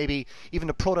him until maybe even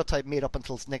the prototype made up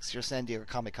until next year's San Diego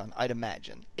Comic-Con, I'd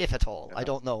imagine, if at all. I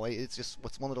don't know. It's just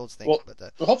one of those things.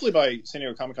 Well, hopefully by San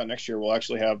Diego Comic-Con next year, we'll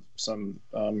actually have some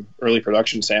early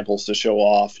production samples to show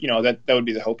off. You know, that would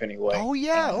be the hope anyway. Oh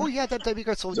yeah, that'd be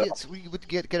good. So we would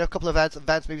get a couple of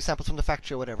advanced maybe samples from the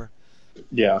factory or whatever.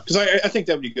 Yeah, because I think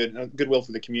that would be good, goodwill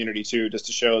for the community too, just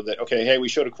to show that, okay, hey, we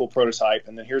showed a cool prototype,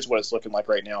 and then here's what it's looking like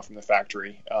right now from the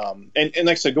factory. And like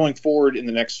I said, going forward in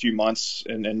the next few months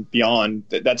and beyond,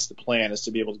 that's the plan, is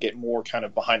to be able to get more kind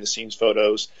of behind the scenes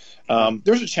photos.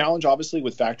 There's a challenge, obviously,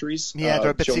 with factories. Yeah,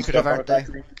 they're a bit secretive, aren't they?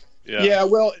 Yeah,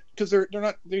 well, because they're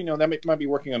not, you know, that might be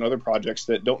working on other projects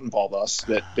that don't involve us,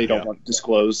 that they don't want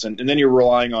disclosed, and then you're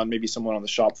relying on maybe someone on the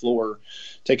shop floor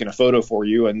taking a photo for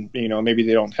you, and you know, maybe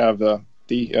they don't have the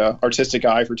artistic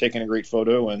eye for taking a great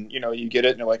photo, and you know, you get it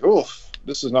and you're like, oh,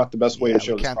 this is not the best way to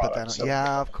show this product. So,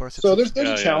 of course. So there's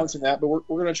a challenge in that, but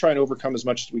we're going to try and overcome as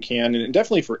much as we can, and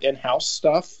definitely for in-house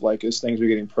stuff, like as things are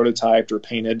getting prototyped or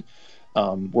painted.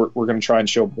 We're going to try and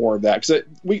show more of that, because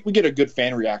we get a good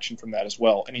fan reaction from that as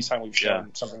well. Anytime we've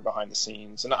shown something behind the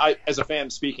scenes, and I, as a fan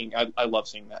speaking, I love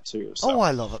seeing that too. So. Oh,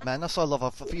 I love it, man. That's what I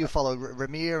love. You follow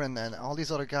Ramir and all these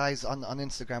other guys on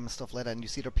Instagram and stuff like that, and you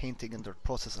see their painting and their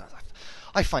process.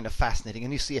 I find it fascinating,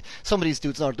 and you see some of these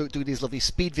dudes now do these lovely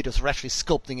speed videos where actually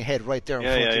sculpting a head right there in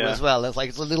front of you as well. It's like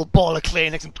it's a little ball of clay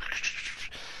next.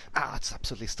 It's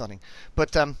absolutely stunning.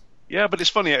 But yeah, but it's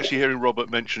funny actually hearing Robert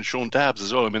mention Sean Dabbs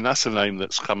as well. I mean, that's a name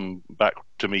that's come back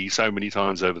to me so many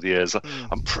times over the years.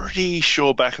 I'm pretty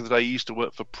sure back in the day he used to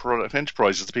work for Product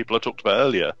Enterprises, the people I talked about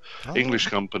earlier, English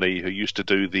company who used to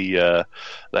do they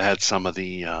had some of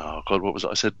the, what was it?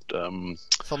 I said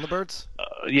Thunderbirds?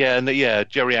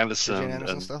 Jerry Anderson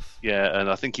and stuff. Yeah, and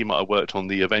I think he might have worked on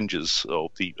the Avengers,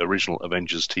 or the original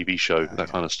Avengers TV show, that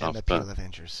kind of stuff.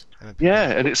 Avengers.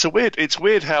 And it's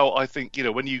weird how I think, you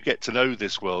know, when you get to know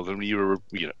this world, and you're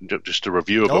just a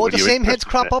reviewer. Oh, the same heads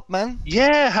crop up, man.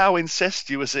 Yeah, how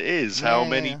incestuous it is, how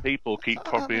many people keep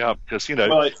cropping up, because, you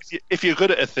know, if you're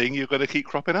good at a thing, you're going to keep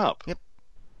cropping up. Yep.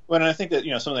 Well, and I think that,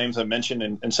 you know, some of the names I've mentioned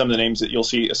and some of the names that you'll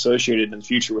see associated in the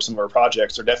future with some of our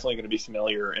projects are definitely going to be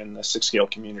familiar in the 6-scale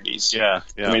communities. Yeah.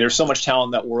 I mean, there's so much talent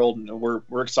in that world, and we're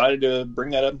excited to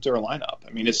bring that up into our lineup. I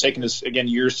mean, it's taken us, again,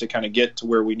 years to kind of get to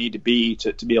where we need to be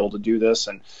able to do this,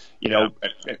 and you know,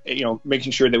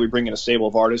 making sure that we bring in a stable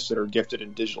of artists that are gifted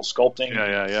in digital sculpting.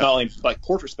 Not only like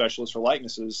portrait specialists or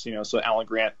likenesses, you know, so Alan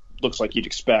Grant looks like you'd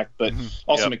expect, but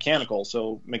also mechanical.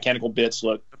 So mechanical bits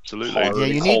look absolutely hard. Yeah,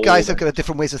 you need guys that got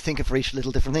different ways of thinking for each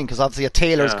little different thing, because obviously a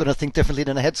tailor is going to think differently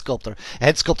than a head sculptor. A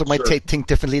head sculptor might think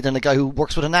differently than a guy who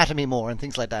works with anatomy more and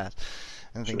things like that.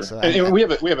 And we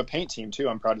have a paint team too,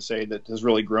 I'm proud to say, that has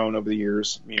really grown over the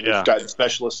years. I mean, we've got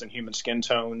specialists in human skin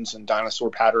tones and dinosaur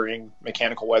patterning,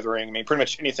 mechanical weathering. I mean, pretty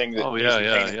much anything that we've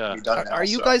done now. Are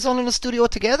you guys all in a studio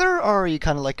together, or are you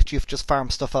kind of like, do you just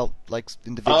farm stuff out like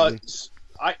individually?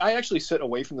 I actually sit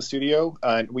away from the studio,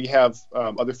 and we have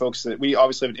other folks that we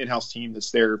obviously have an in-house team that's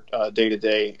there day to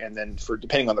day, and then for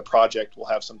depending on the project, we'll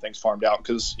have some things farmed out,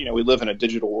 because you know, we live in a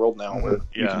digital world now where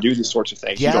you can do these sorts of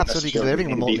things. Yeah, you don't absolutely. You can do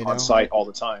everything remotely be on site all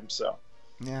the time. So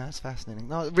yeah, that's fascinating.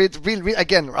 No, really,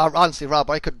 again, honestly,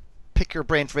 Rob, I could pick your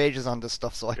brain for ages on this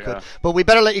stuff, so I could. But we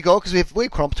better let you go, because we've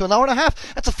crumped to an hour and a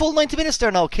half. That's a full 90 minutes there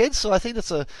now, kids. So I think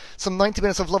that's some 90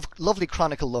 minutes of lovely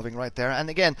Chronicle loving right there. And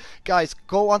again, guys,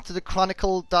 go onto the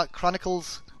Chronicles. God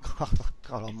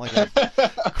almighty.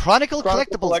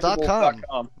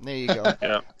 ChronicleCollectibles.com. There you go.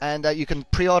 And you can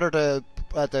pre-order the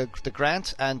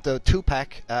Grant and the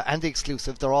 2-pack and the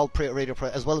exclusive. They're all radio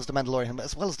as well as the Mandalorian,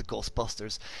 as well as the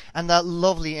Ghostbusters, and that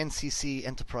lovely NCC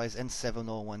Enterprise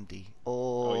N701D.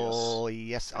 Oh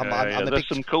yes, there's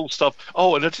some cool stuff.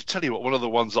 Oh, and to tell you what, one of the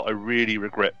ones that I really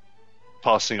regret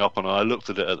passing up on, I looked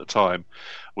at it at the time,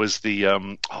 was the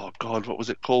what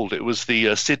was it called? It was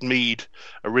the Sid Mead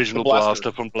original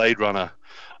blaster from Blade Runner.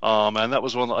 And that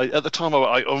was one that at the time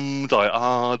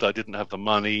I didn't have the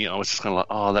money. I was just kind of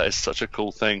like, that is such a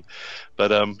cool thing. But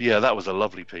that was a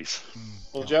lovely piece.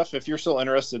 Well, Jeff, if you're still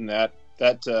interested in that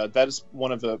is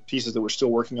one of the pieces that we're still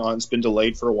working on. It's been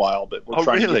delayed for a while, but we're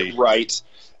trying to get it right.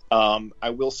 I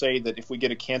will say that if we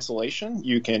get a cancellation,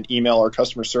 you can email our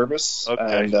customer service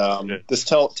and just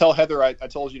tell Heather I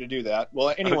told you to do that.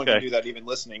 Well, anyone can do that, even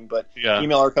listening, but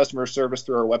email our customer service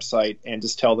through our website and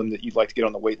just tell them that you'd like to get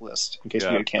on the wait list in case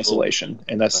we get a cancellation. Cool.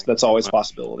 And that's always a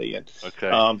possibility. And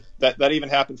that even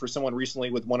happened for someone recently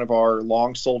with one of our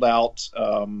long sold out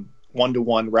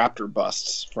one-to-one raptor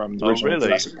busts from the original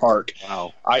Jurassic Park.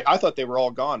 Wow! I thought they were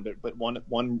all gone, but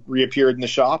one reappeared in the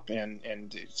shop,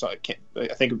 and so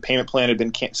I think a payment plan had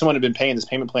been someone had been paying this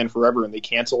payment plan forever, and they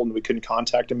canceled, and we couldn't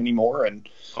contact them anymore. And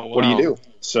what do you do?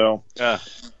 So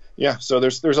so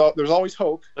there's always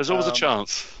hope. There's always a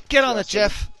chance. Get on it,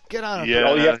 Jeff. Get on it. Yeah,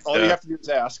 all you have to do is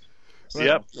ask. So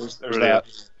there's that.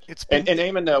 And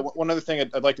Eamon, one other thing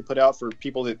I'd like to put out for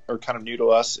people that are kind of new to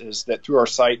us is that through our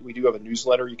site we do have a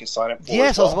newsletter you can sign up for.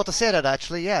 Yes, I was about to say that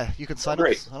actually. Yeah, you can sign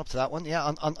up to that one. Yeah,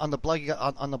 on the blog,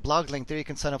 on the blog link there, you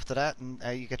can sign up to that, and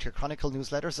you get your Chronicle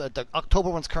newsletters. The October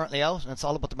one's currently out, and it's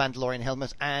all about the Mandalorian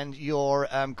helmet and your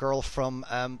girl from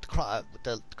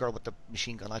the girl with the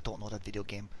machine gun. I don't know that video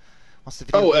game. What's the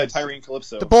video game? Tyrene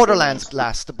Calypso. The Borderlands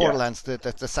lass,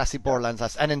 the sassy Borderlands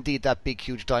lass, and indeed that big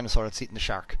huge dinosaur that's eating the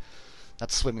shark.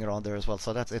 That's swimming around there as well.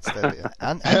 So and your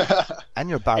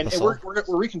Barbasol. And we're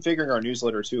reconfiguring our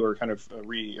newsletter too, or kind of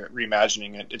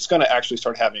reimagining it. It's going to actually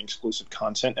start having exclusive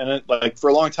content in it. Like for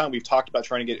a long time, we've talked about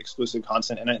trying to get exclusive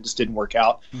content, and it just didn't work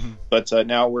out. Mm-hmm. But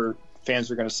now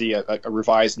fans are going to see a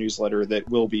revised newsletter that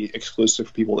will be exclusive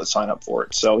for people that sign up for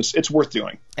it. So it's worth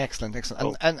doing. Excellent.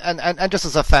 And just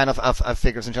as a fan of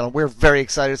figures in general, we're very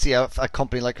excited to see a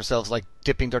company like yourselves like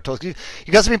dipping their toes. You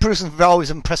guys have been producing always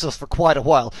impressive us for quite a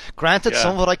while. Granted,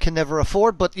 some of it I can never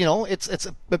afford, but it's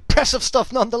impressive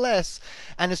stuff nonetheless.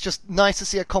 And it's just nice to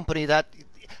see a company that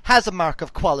has a mark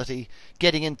of quality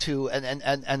getting into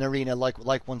an arena like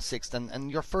 1/6,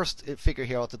 and your first figure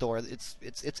here out the door.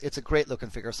 It's a great looking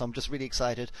figure, so I'm just really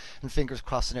excited, and fingers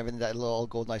crossed and everything that it'll all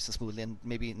go nice and smoothly, and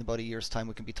maybe in about a year's time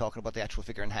we can be talking about the actual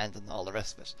figure in hand and all the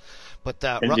rest of it. But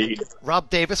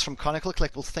Rob Davis from Chronicle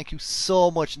Collectibles, thank you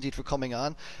so much indeed for coming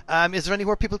on. Is there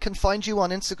anywhere people can find you on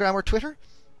Instagram or Twitter?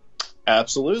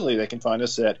 Absolutely. They can find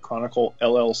us at Chronicle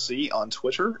LLC on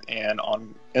Twitter, and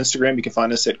on Instagram you can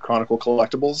find us at Chronicle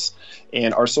Collectibles,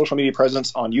 and our social media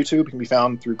presence on YouTube can be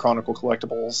found through Chronicle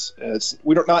Collectibles.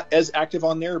 We're not as active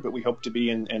on there, but we hope to be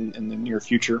in the near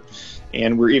future,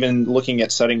 and we're even looking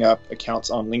at setting up accounts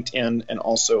on LinkedIn and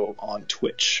also on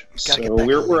Twitch. So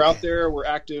we're out there, we're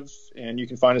active, and you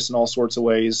can find us in all sorts of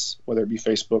ways, whether it be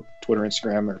Facebook, Twitter,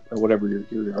 Instagram, or whatever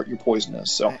your poison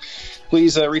is. So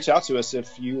please reach out to us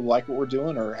if you like what we're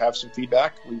doing or have some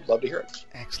feedback. We'd love to hear it.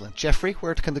 Excellent. Jeffrey,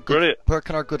 where can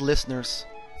our good listeners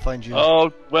find you?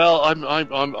 Oh well,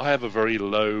 I have a very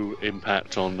low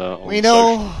impact on we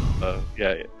know.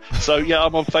 So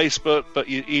I'm on Facebook, but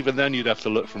even then you'd have to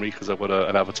look for me because I've got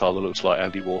an avatar that looks like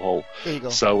Andy Warhol. There you go.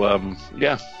 So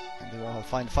Andy Warhol,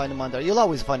 find him on there. You'll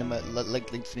always find him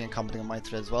links to me and commenting on my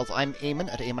thread as well. So I'm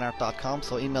Eamon at eamonart.com,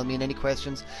 so email me in any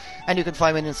questions, and you can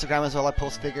find me on Instagram as well. I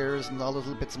post figures and all those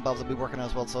little bits and bobs I'll be working on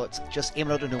as well. So it's just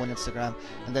Eamon O'Donoghue on Instagram,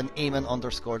 and then Eamon _, on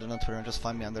Twitter, and just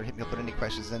find me on there. Hit me up with any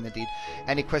questions, and indeed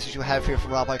any questions you have here for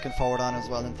Rob I can forward on as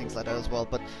well, and things like that as well.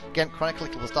 But again,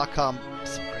 chroniclecollectibles.com,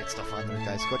 some great stuff on there,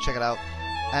 guys. Go check it out,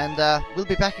 and we'll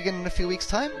be back again in a few weeks'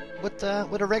 time with a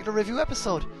regular review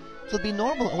episode. It'll be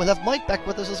normal, and we'll have Mike back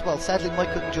with us as well. Sadly,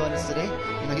 Mike couldn't join us today.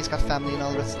 He's got family and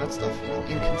all the rest of that stuff.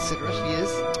 Inconsiderate he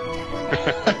is.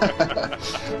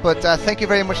 But thank you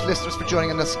very much, listeners, for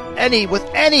joining us. With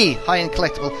any high-end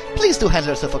collectible, please do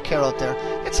handle yourself with care out there.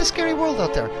 It's a scary world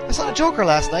out there. I saw a Joker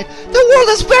last night. The world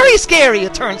is very scary,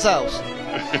 it turns out.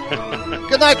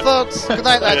 Good night, folks. Good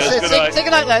night, lads. Yes, Say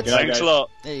good night, lads. Thanks a lot.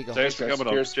 There you go. Thanks for coming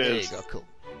on. Cheers. There you go. Cool.